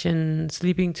much and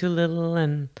sleeping too little,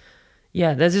 and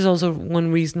yeah, that is also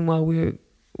one reason why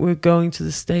we're going to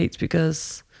the States,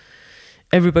 because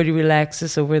everybody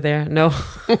relaxes over there. No,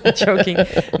 joking.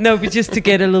 No, but just to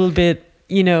get a little bit,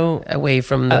 you know, away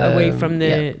from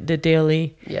the the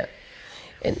daily. Yeah,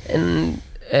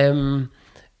 and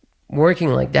working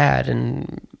like that,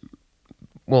 and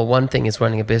well, one thing is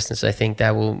running a business. I think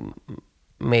that will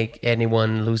make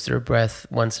anyone lose their breath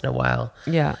once in a while.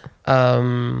 Yeah.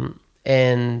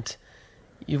 And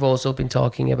you've also been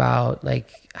talking about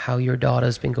like how your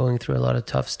daughter's been going through a lot of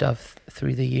tough stuff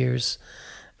through the years.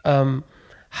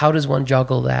 How does one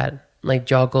juggle that? Like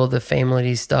juggle the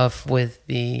family stuff with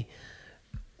the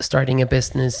starting a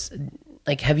business?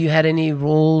 Like, have you had any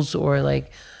rules or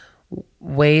like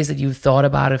ways that you've thought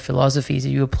about it, philosophies that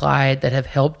you applied that have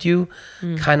helped you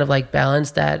kind of like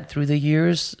balance that through the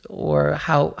years? Or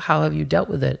how have you dealt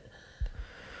with it?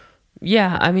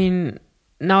 Yeah, I mean,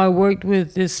 now I worked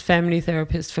with this family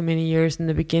therapist for many years in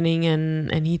the beginning,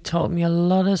 and he taught me a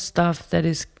lot of stuff that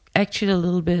is actually a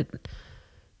little bit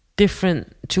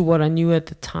different to what I knew at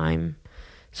the time.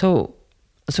 So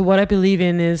what I believe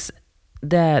in is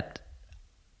that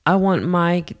I want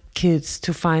my kids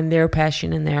to find their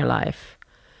passion in their life.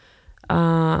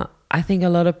 I think a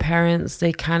lot of parents,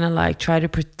 they kind of like try to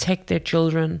protect their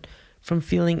children from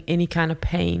feeling any kind of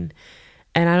pain.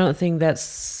 And I don't think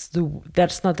that's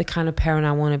not the kind of parent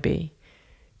I want to be,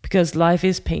 because life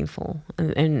is painful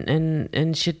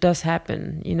and shit does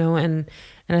happen, you know, and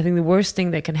I think the worst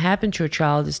thing that can happen to a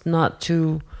child is not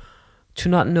to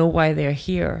not know why they're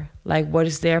here, like what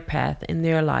is their path in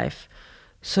their life.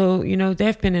 So, you know,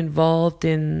 they've been involved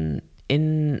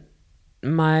in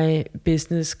my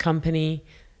business company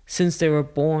since they were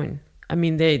born. I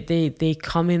mean, they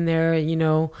come in there, you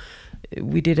know.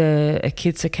 We did a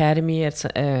kids academy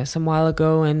at some while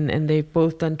ago, and they've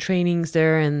both done trainings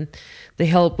there, and they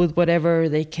help with whatever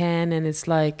they can. And it's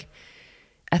like,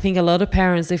 I think a lot of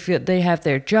parents, they feel they have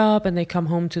their job and they come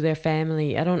home to their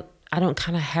family. I don't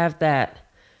kind of have that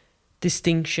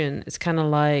distinction. It's kind of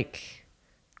like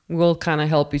we'll kind of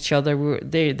help each other.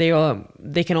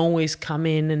 They can always come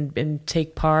in and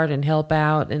take part and help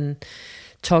out and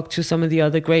talk to some of the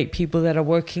other great people that are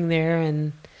working there.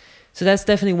 And so that's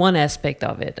definitely one aspect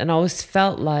of it. And I always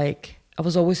felt like I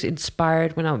was always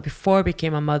inspired before I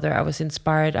became a mother. I was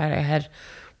inspired. I had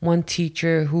one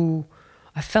teacher who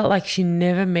I felt like she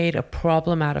never made a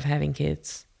problem out of having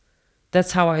kids.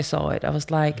 That's how I saw it. I was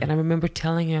like, and I remember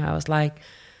telling her, I was like,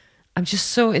 I'm just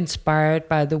so inspired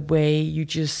by the way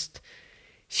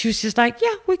she was just like,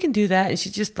 yeah, we can do that. And she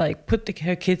just like put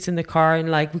her kids in the car, and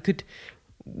like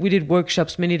we did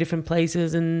workshops many different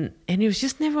places, and it was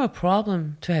just never a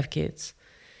problem to have kids.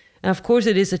 And of course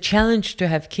it is a challenge to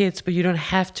have kids, but you don't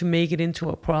have to make it into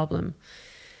a problem.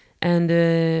 And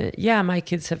my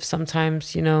kids have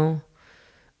sometimes, you know,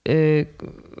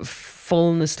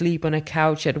 fallen asleep on a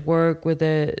couch at work with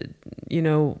a, you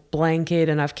know, blanket,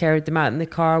 and I've carried them out in the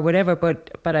car, whatever.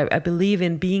 But I believe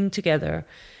in being together,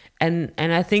 and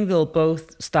I think they'll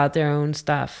both start their own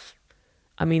stuff.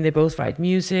 I mean, they both write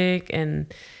music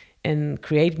and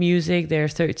create music. They're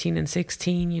 13 and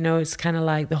 16. You know, it's kind of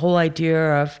like the whole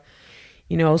idea of,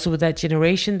 you know, also with that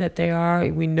generation that they are,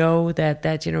 we know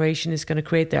that generation is going to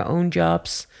create their own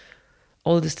jobs.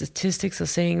 All the statistics are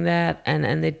saying that,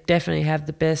 and they definitely have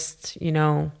the best, you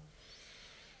know,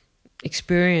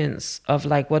 experience of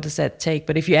like, what does that take?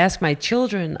 But if you ask my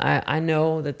children, I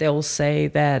know that they'll say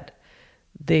that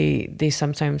they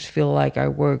sometimes feel like I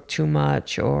work too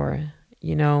much, or,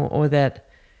 you know, or that,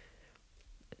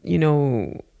 you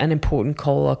know, an important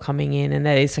call are coming in, and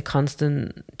that it's a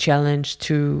constant challenge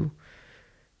to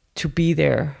be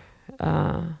there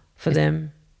for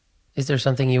them. Is there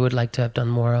something you would like to have done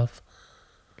more of?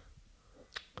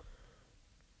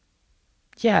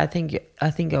 Yeah, I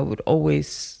think I would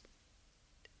always.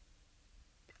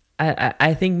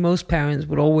 I think most parents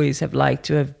would always have liked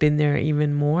to have been there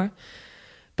even more,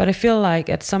 but I feel like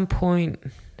at some point,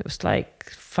 it was like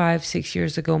 5-6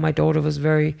 years ago, my daughter was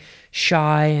very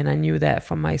shy, and I knew that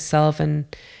from myself, and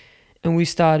we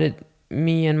started,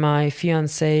 me and my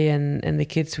fiance and the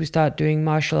kids, we started doing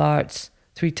martial arts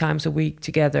 3 times a week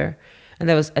together. And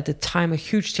that was at the time a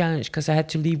huge challenge, because I had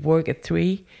to leave work at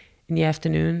 3 in the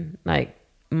afternoon, like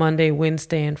Monday,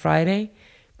 Wednesday, and Friday.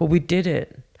 But we did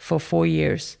it for 4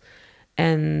 years,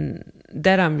 and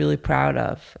that I'm really proud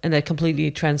of. And that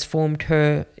completely transformed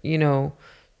her, you know,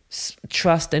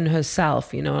 trust in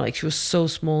herself. You know, like she was so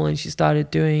small, and she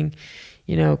started doing,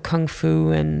 you know, kung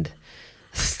fu, and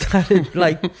started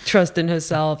like trusting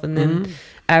herself. And then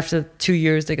after 2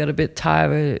 years, they got a bit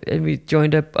tired, and we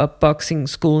joined a boxing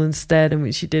school instead. And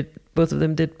both of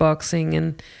them did boxing,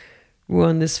 and we were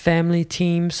on this family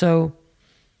team. So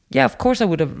yeah, of course I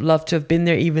would have loved to have been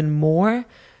there even more,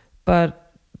 but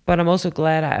I'm also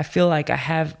glad I feel like I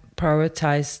have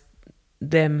prioritized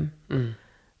them,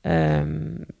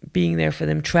 being there for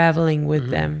them, traveling with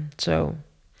them. So,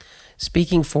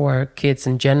 speaking for kids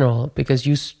in general, because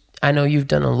I know you've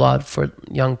done a lot for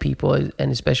young people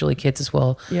and especially kids as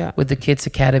well. Yeah. With the Kids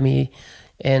Academy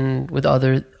and with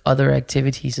other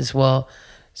activities as well.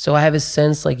 So I have a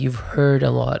sense like you've heard a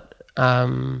lot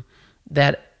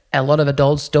that a lot of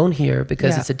adults don't hear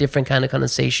because it's a different kind of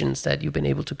conversations that you've been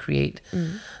able to create.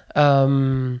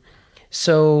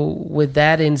 So with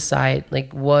that insight,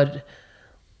 like what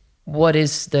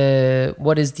is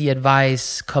the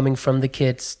advice coming from the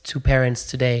kids to parents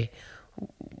today?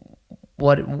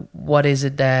 What is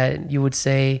it that you would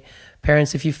say,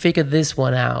 parents, if you figure this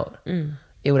one out,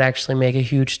 it would actually make a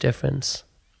huge difference?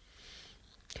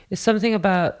 It's something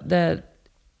about that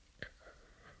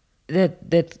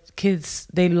kids,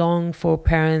 they long for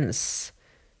parents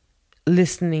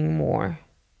listening more,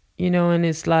 and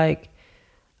it's like,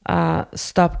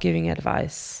 stop giving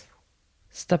advice.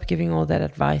 Stop giving all that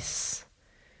advice.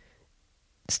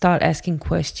 Start asking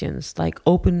questions, like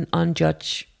open,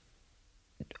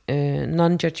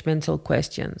 non-judgmental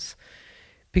questions.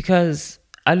 Because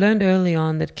I learned early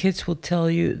on that kids will tell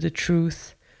you the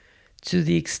truth to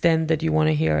the extent that you want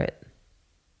to hear it.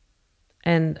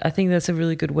 And I think that's a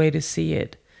really good way to see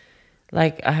it.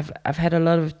 Like I've had a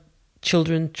lot of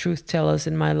children truth tellers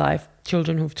in my life,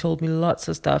 children who've told me lots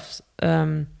of stuff.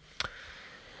 And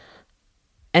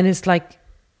it's like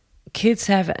kids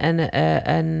have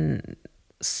an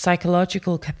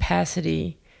psychological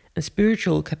capacity and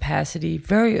spiritual capacity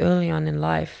very early on in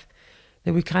life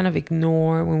that we kind of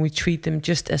ignore when we treat them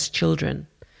just as children.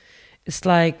 It's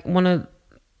like when I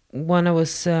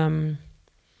was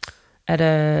at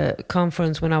a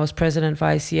conference when I was president for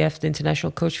ICF, the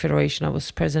International Coach Federation. I was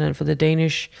president for the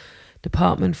Danish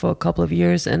department for a couple of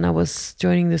years, and I was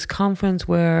joining this conference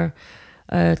where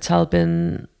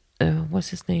Talben, what's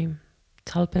his name?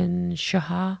 Talben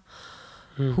Shahar,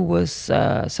 who was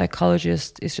a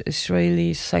psychologist,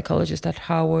 Israeli psychologist at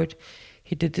Harvard.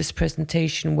 He did this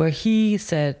presentation where he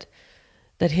said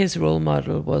that his role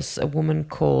model was a woman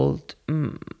called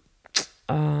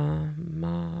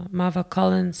Marva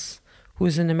Collins, who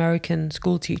is an American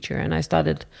school teacher. And I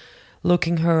started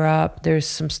looking her up. There's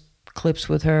some clips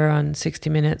with her on 60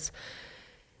 Minutes.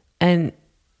 And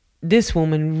this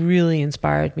woman really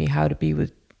inspired me how to be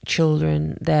with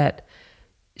children, that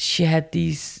she had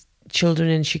these children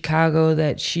in Chicago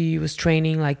that she was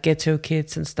training, like ghetto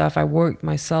kids and stuff. I worked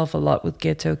myself a lot with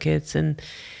ghetto kids, and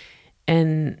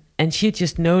she had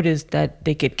just noticed that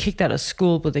they get kicked out of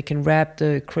school, but they can rap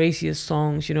the craziest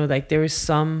songs, like there is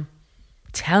some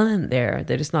talent there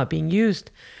that is not being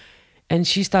used. And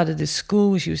she started this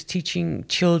school where she was teaching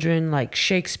children like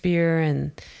Shakespeare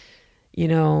and,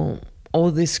 all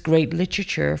this great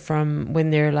literature from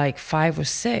when they're like 5 or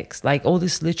 6, like all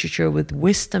this literature with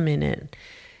wisdom in it.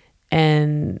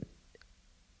 And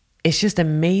it's just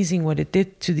amazing what it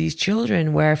did to these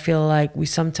children, where I feel like we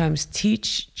sometimes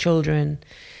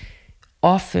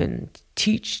often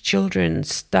teach children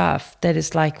stuff that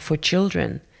is like for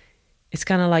children. It's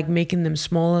kind of like making them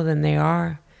smaller than they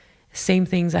are. Same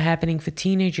things are happening for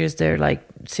teenagers. They're like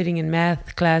sitting in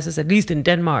math classes, at least in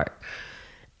Denmark,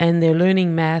 and they're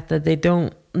learning math that they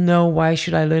don't know. Why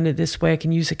should I learn it this way? I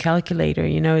can use a calculator.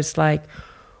 It's like,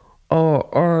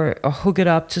 or hook it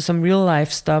up to some real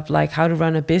life stuff, like how to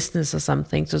run a business or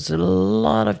something. So it's a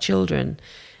lot of children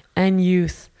and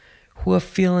youth who are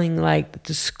feeling like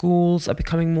the schools are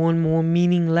becoming more and more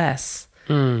meaningless.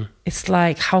 It's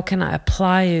like, how can I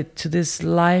apply it to this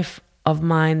life of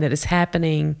mine that is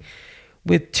happening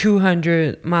with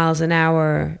 200 miles an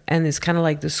hour, and it's kind of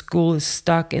like the school is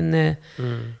stuck in the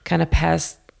kind of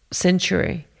past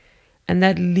century. And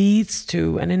that leads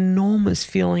to an enormous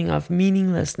feeling of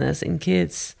meaninglessness in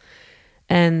kids.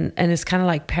 And it's kind of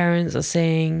like parents are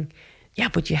saying, yeah,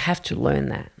 but you have to learn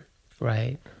that.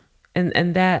 Right.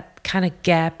 And that kind of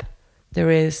gap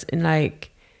there is in, like,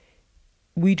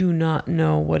 we do not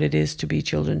know what it is to be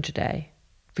children today,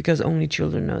 because only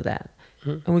children know that.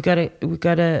 And we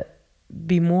gotta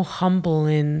be more humble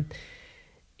in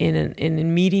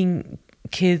meeting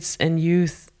kids and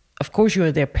youth. Of course, you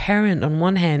are their parent on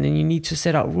one hand, and you need to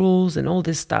set out rules and all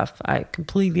this stuff. I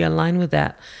completely align with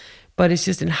that. But it's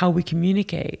just in how we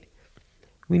communicate.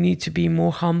 We need to be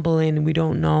more humble in, we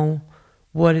don't know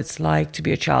what it's like to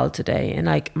be a child today. And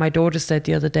like my daughter said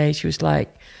the other day, she was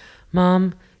like,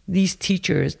 Mom, these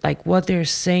teachers, like what they're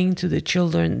saying to the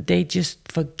children, they just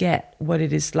forget what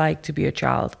it is like to be a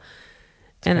child.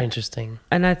 Very interesting.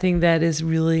 And I think that is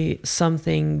really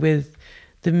something with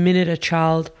the minute a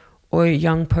child or a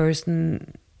young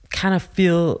person kind of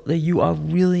feel that you are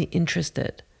really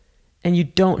interested and you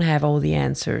don't have all the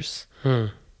answers,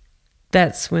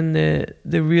 that's when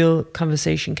the real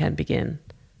conversation can begin.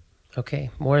 Okay,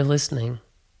 more listening.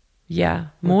 Yeah,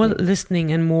 more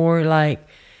listening and more like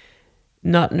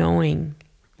not knowing.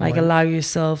 Like allow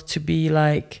yourself to be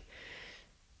like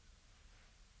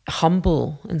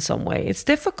humble in some way. It's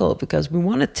difficult because we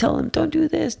want to tell them, don't do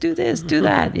this, do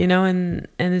that, you know, and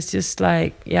it's just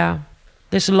like, yeah,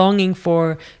 there's a longing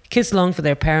for, kids long for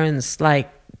their parents,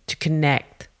 like to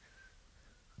connect.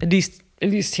 At least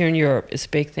here in Europe, it's a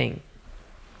big thing.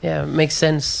 Yeah, it makes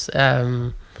sense.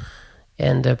 And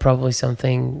probably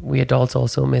something we adults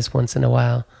also miss once in a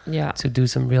while. Yeah. To do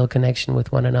some real connection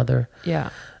with one another.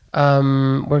 Yeah.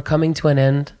 We're coming to an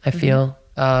end, I feel,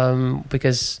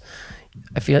 because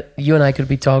I feel you and I could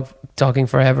be talking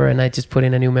forever, and I just put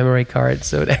in a new memory card,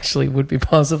 so it actually would be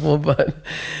possible. But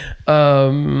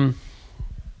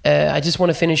I just want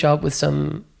to finish up with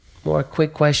some more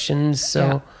quick questions.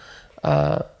 So,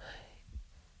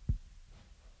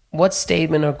 what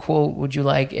statement or quote would you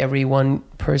like every young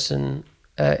person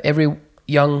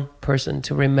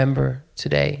to remember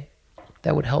today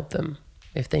that would help them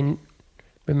if they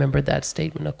remembered that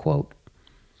statement or quote?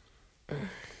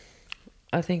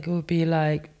 I think it would be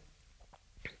like,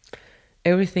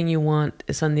 everything you want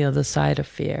is on the other side of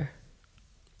fear.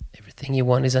 Everything you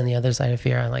want is on the other side of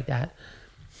fear. I like that.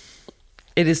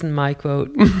 It isn't my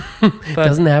quote. But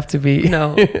doesn't have to be.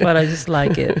 No, but I just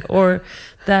like it. Or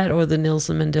that, or the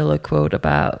Nelson Mandela quote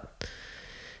about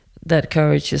that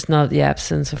courage is not the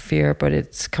absence of fear, but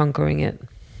it's conquering it.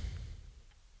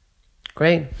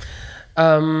 Great.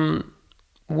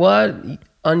 What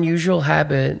unusual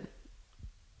habit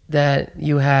that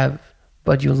you have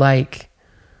but you like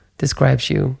describes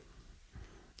you?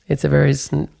 It's a very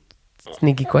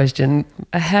sneaky question.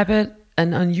 A habit,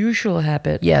 an unusual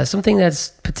habit. Yeah, something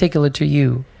that's particular to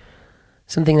you.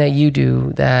 Something that you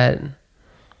do that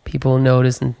people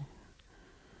notice. And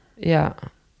yeah.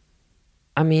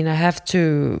 I mean, I have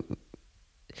to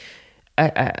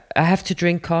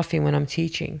drink coffee when I'm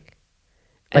teaching.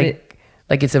 Like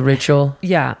it's a ritual?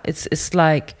 Yeah, it's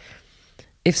like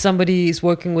if somebody is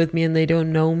working with me and they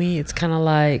don't know me, it's kind of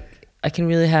like I can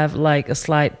really have like a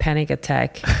slight panic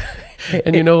attack.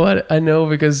 And you know what? I know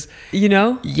because... You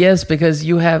know? Yes, because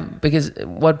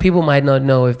what people might not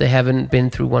know if they haven't been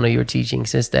through one of your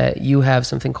teachings is that you have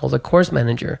something called a course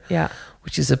manager. Yeah.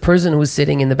 Which is a person who's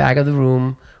sitting in the back of the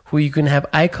room who you can have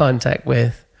eye contact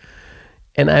with.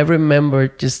 And I remember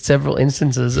just several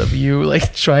instances of you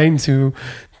like trying to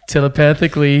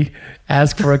telepathically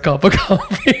ask for a cup of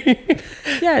coffee.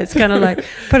 Yeah, it's kind of like,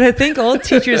 but I think all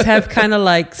teachers have kind of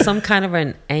like some kind of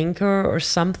an anchor or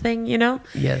something, you know?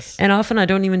 Yes. And often I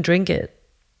don't even drink it.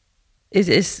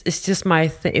 It's just my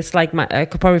thing. It's like I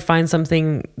could probably find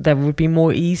something that would be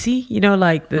more easy, you know,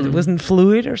 like that it wasn't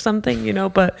fluid or something, you know,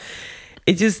 but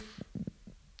it just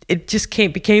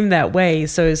became that way.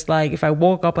 So it's like if I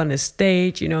walk up on a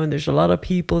stage, you know, and there's a lot of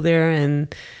people there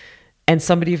and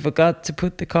somebody forgot to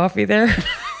put the coffee there,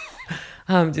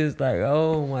 I'm just like,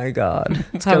 oh my God.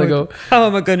 How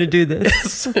am I going to do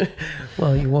this?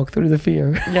 Well, you walk through the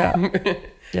fear. Yeah.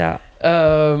 Yeah.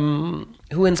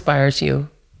 Who inspires you?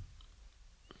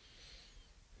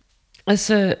 There's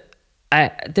a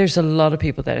lot of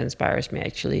people that inspires me,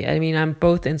 actually. I mean, I'm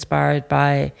both inspired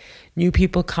by new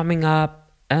people coming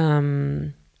up,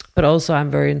 but also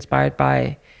I'm very inspired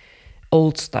by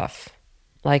old stuff.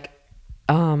 Like,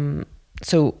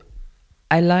 so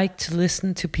I like to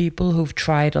listen to people who've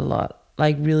tried a lot,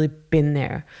 like really been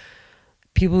there.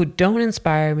 People who don't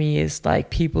inspire me is like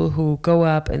people who go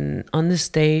up and on the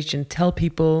stage and tell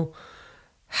people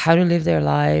how to live their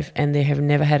life and they have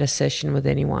never had a session with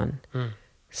anyone.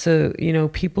 So, you know,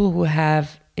 people who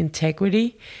have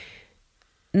integrity,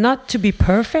 not to be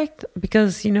perfect,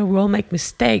 because, you know, we all make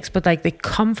mistakes, but like they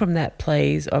come from that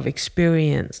place of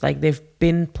experience, like they've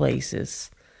been places.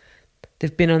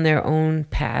 They've been on their own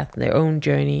path, their own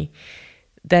journey.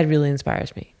 That really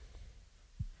inspires me.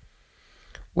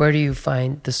 Where do you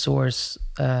find the source,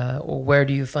 or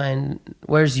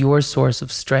where's your source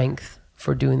of strength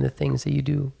for doing the things that you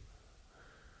do?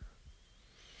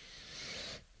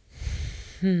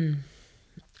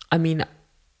 I mean,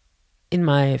 in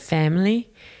my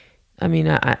family, and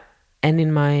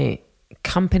in my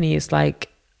company, it's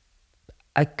like,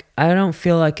 I don't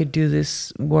feel I could do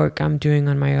this work I'm doing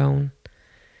on my own.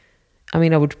 I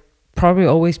mean, I would probably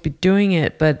always be doing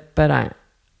it, but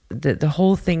the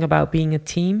whole thing about being a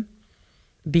team,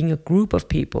 being a group of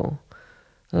people,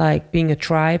 like being a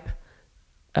tribe,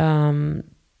 I've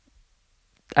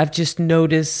just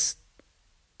noticed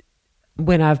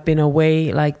when I've been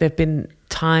away, like there've been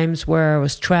times where I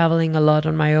was traveling a lot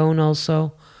on my own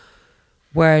also,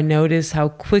 where I noticed how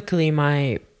quickly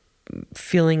my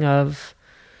feeling of,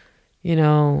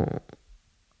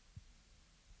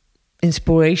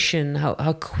 inspiration,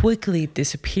 how quickly it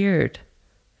disappeared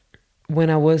when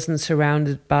I wasn't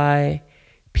surrounded by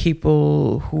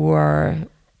people who are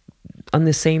on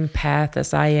the same path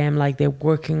as I am, like they're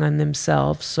working on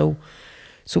themselves. So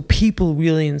people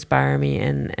really inspire me,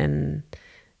 and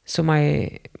so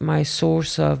my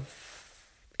source of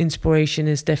inspiration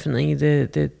is definitely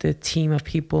the team of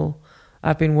people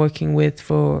I've been working with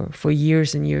for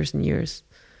years and years and years.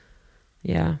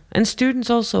 Yeah, and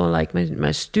students also, like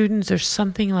my students. There's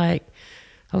something like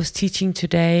I was teaching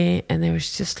today, and there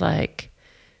was just like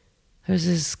there's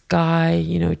this guy,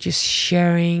 just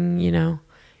sharing,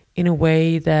 in a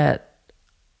way that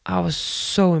I was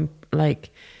so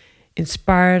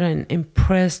inspired and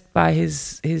impressed by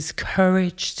his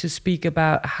courage to speak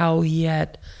about how he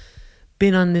had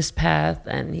been on this path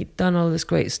and he'd done all this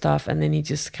great stuff, and then he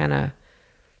just kind of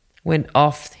went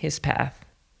off his path,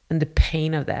 and the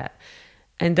pain of that,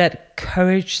 and that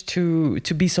courage to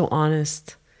be so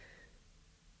honest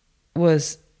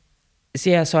was,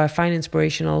 yeah. So I find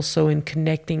inspiration also in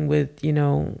connecting with,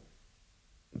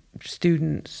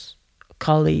 students,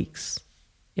 colleagues.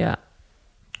 Yeah.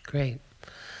 Great.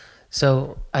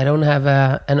 So I don't have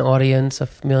an audience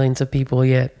of millions of people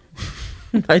yet.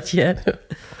 Not yet.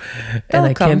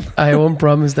 And I won't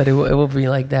promise that it will be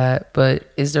like that.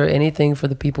 But is there anything for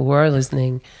the people who are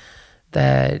listening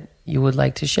that you would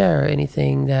like to share?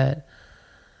 Anything that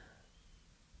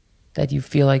you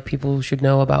feel like people should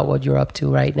know about what you're up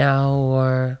to right now,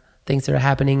 or things that are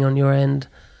happening on your end?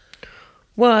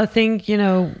 Well, I think,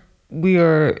 we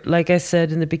are, like I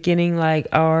said in the beginning, like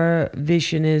our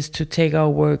vision is to take our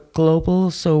work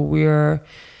global. So we are,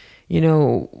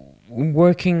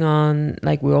 working on,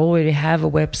 like we already have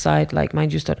a website like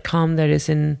mindjuice.com that is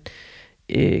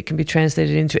it can be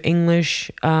translated into English.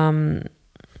 But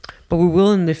we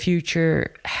will in the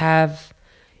future have,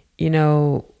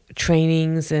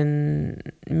 trainings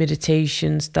and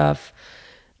meditation stuff,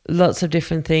 lots of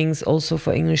different things also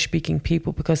for English speaking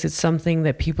people, because it's something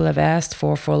that people have asked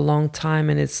for a long time,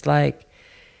 and it's like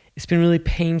it's been really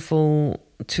painful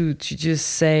to just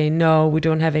say no, we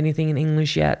don't have anything in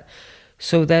English yet.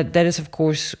 So that is of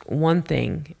course one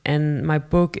thing. And my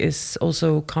book is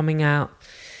also coming out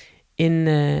in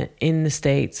the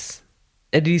States.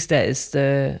 At least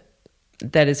that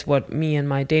is what me and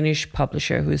my Danish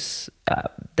publisher,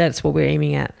 that's what we're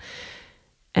aiming at.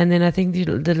 And then I think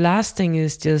the last thing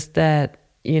is just that,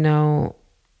 to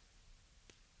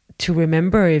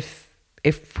remember if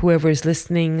whoever is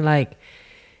listening, like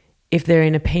if they're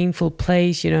in a painful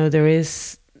place,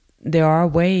 there are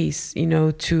ways,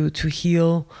 to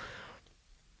heal.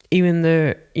 Even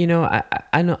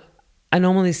I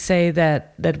normally say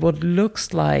that what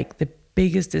looks like the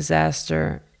biggest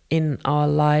disaster in our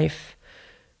life,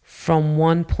 from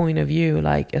one point of view,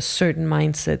 like a certain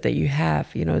mindset that you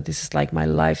have, this is like my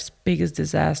life's biggest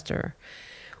disaster,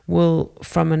 will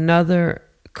from another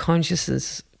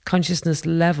consciousness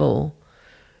level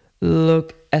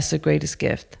look as the greatest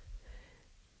gift.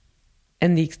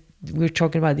 And we're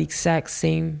talking about the exact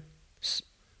same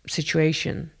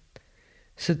situation.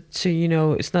 So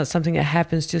it's not something that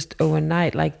happens just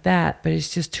overnight like that, but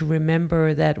it's just to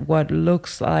remember that what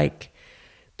looks like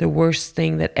the worst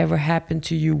thing that ever happened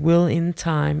to you will, in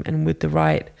time and with the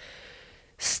right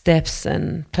steps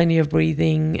and plenty of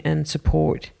breathing and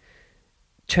support,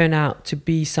 turn out to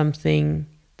be something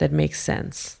that makes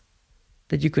sense,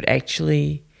 that you could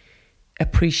actually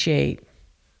appreciate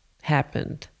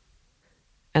happened.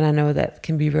 And I know that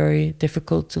can be very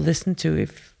difficult to listen to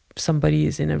if somebody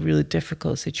is in a really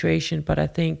difficult situation, but I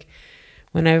think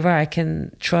whenever I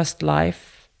can trust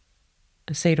life,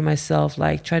 I say to myself,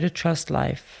 like, try to trust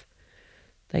life.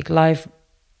 Like life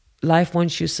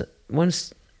once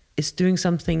it's doing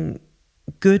something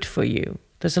good for you.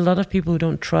 There's a lot of people who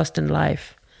don't trust in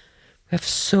life. We have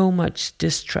so much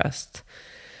distrust,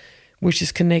 which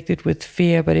is connected with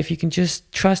fear. But if you can just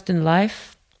trust in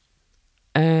life,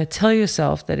 tell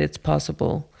yourself that it's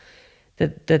possible,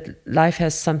 that life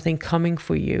has something coming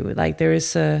for you, like there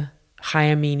is a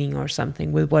higher meaning or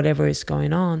something with whatever is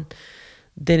going on,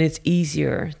 then it's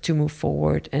easier to move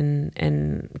forward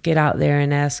and get out there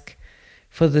and ask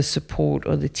for the support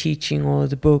or the teaching or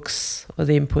the books or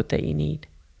the input that you need.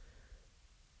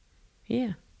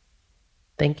 Yeah.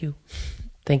 Thank you.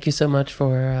 Thank you so much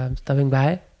for stopping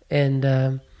by.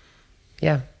 And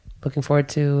looking forward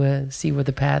to see where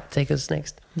the path takes us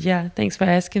next. Yeah, thanks for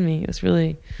asking me. It was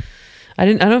really, I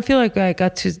don't feel like I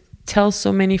got to tell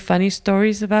so many funny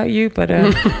stories about you, but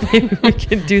maybe we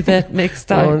can do that next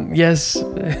time. Well, yes,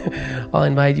 I'll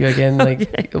invite you again. Like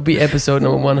it'll be episode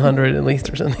number 100 at least,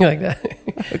 or something like that.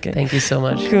 Okay. Thank you so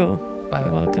much. Cool. Bye.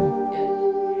 You're welcome.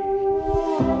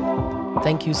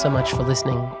 Thank you so much for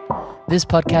listening. This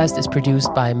podcast is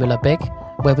produced by Møller Bech,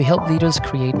 where we help leaders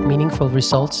create meaningful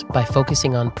results by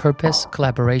focusing on purpose,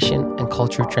 collaboration, and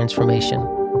culture transformation.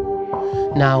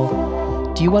 Now,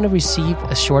 do you want to receive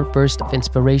a short burst of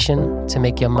inspiration to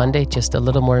make your Monday just a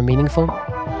little more meaningful?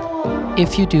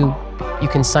 If you do, you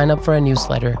can sign up for our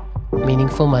newsletter,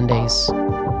 Meaningful Mondays.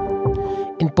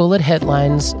 In bullet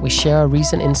headlines, we share our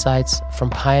recent insights from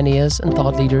pioneers and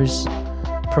thought leaders,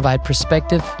 provide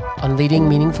perspective on leading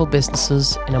meaningful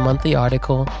businesses in a monthly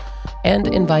article, and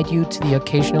invite you to the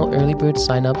occasional early bird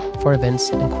sign up for events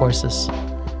and courses.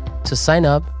 To sign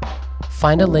up,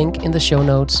 find a link in the show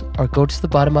notes or go to the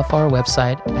bottom of our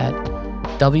website at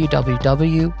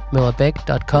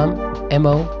www.møllerbeck.com,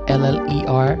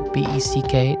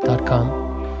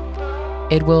 MOLLERBECK.com.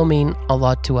 It will mean a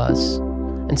lot to us.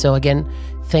 And so again,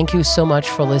 thank you so much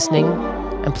for listening,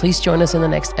 and please join us in the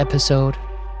next episode.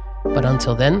 But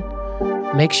until then,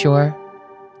 make sure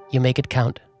you make it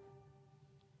count.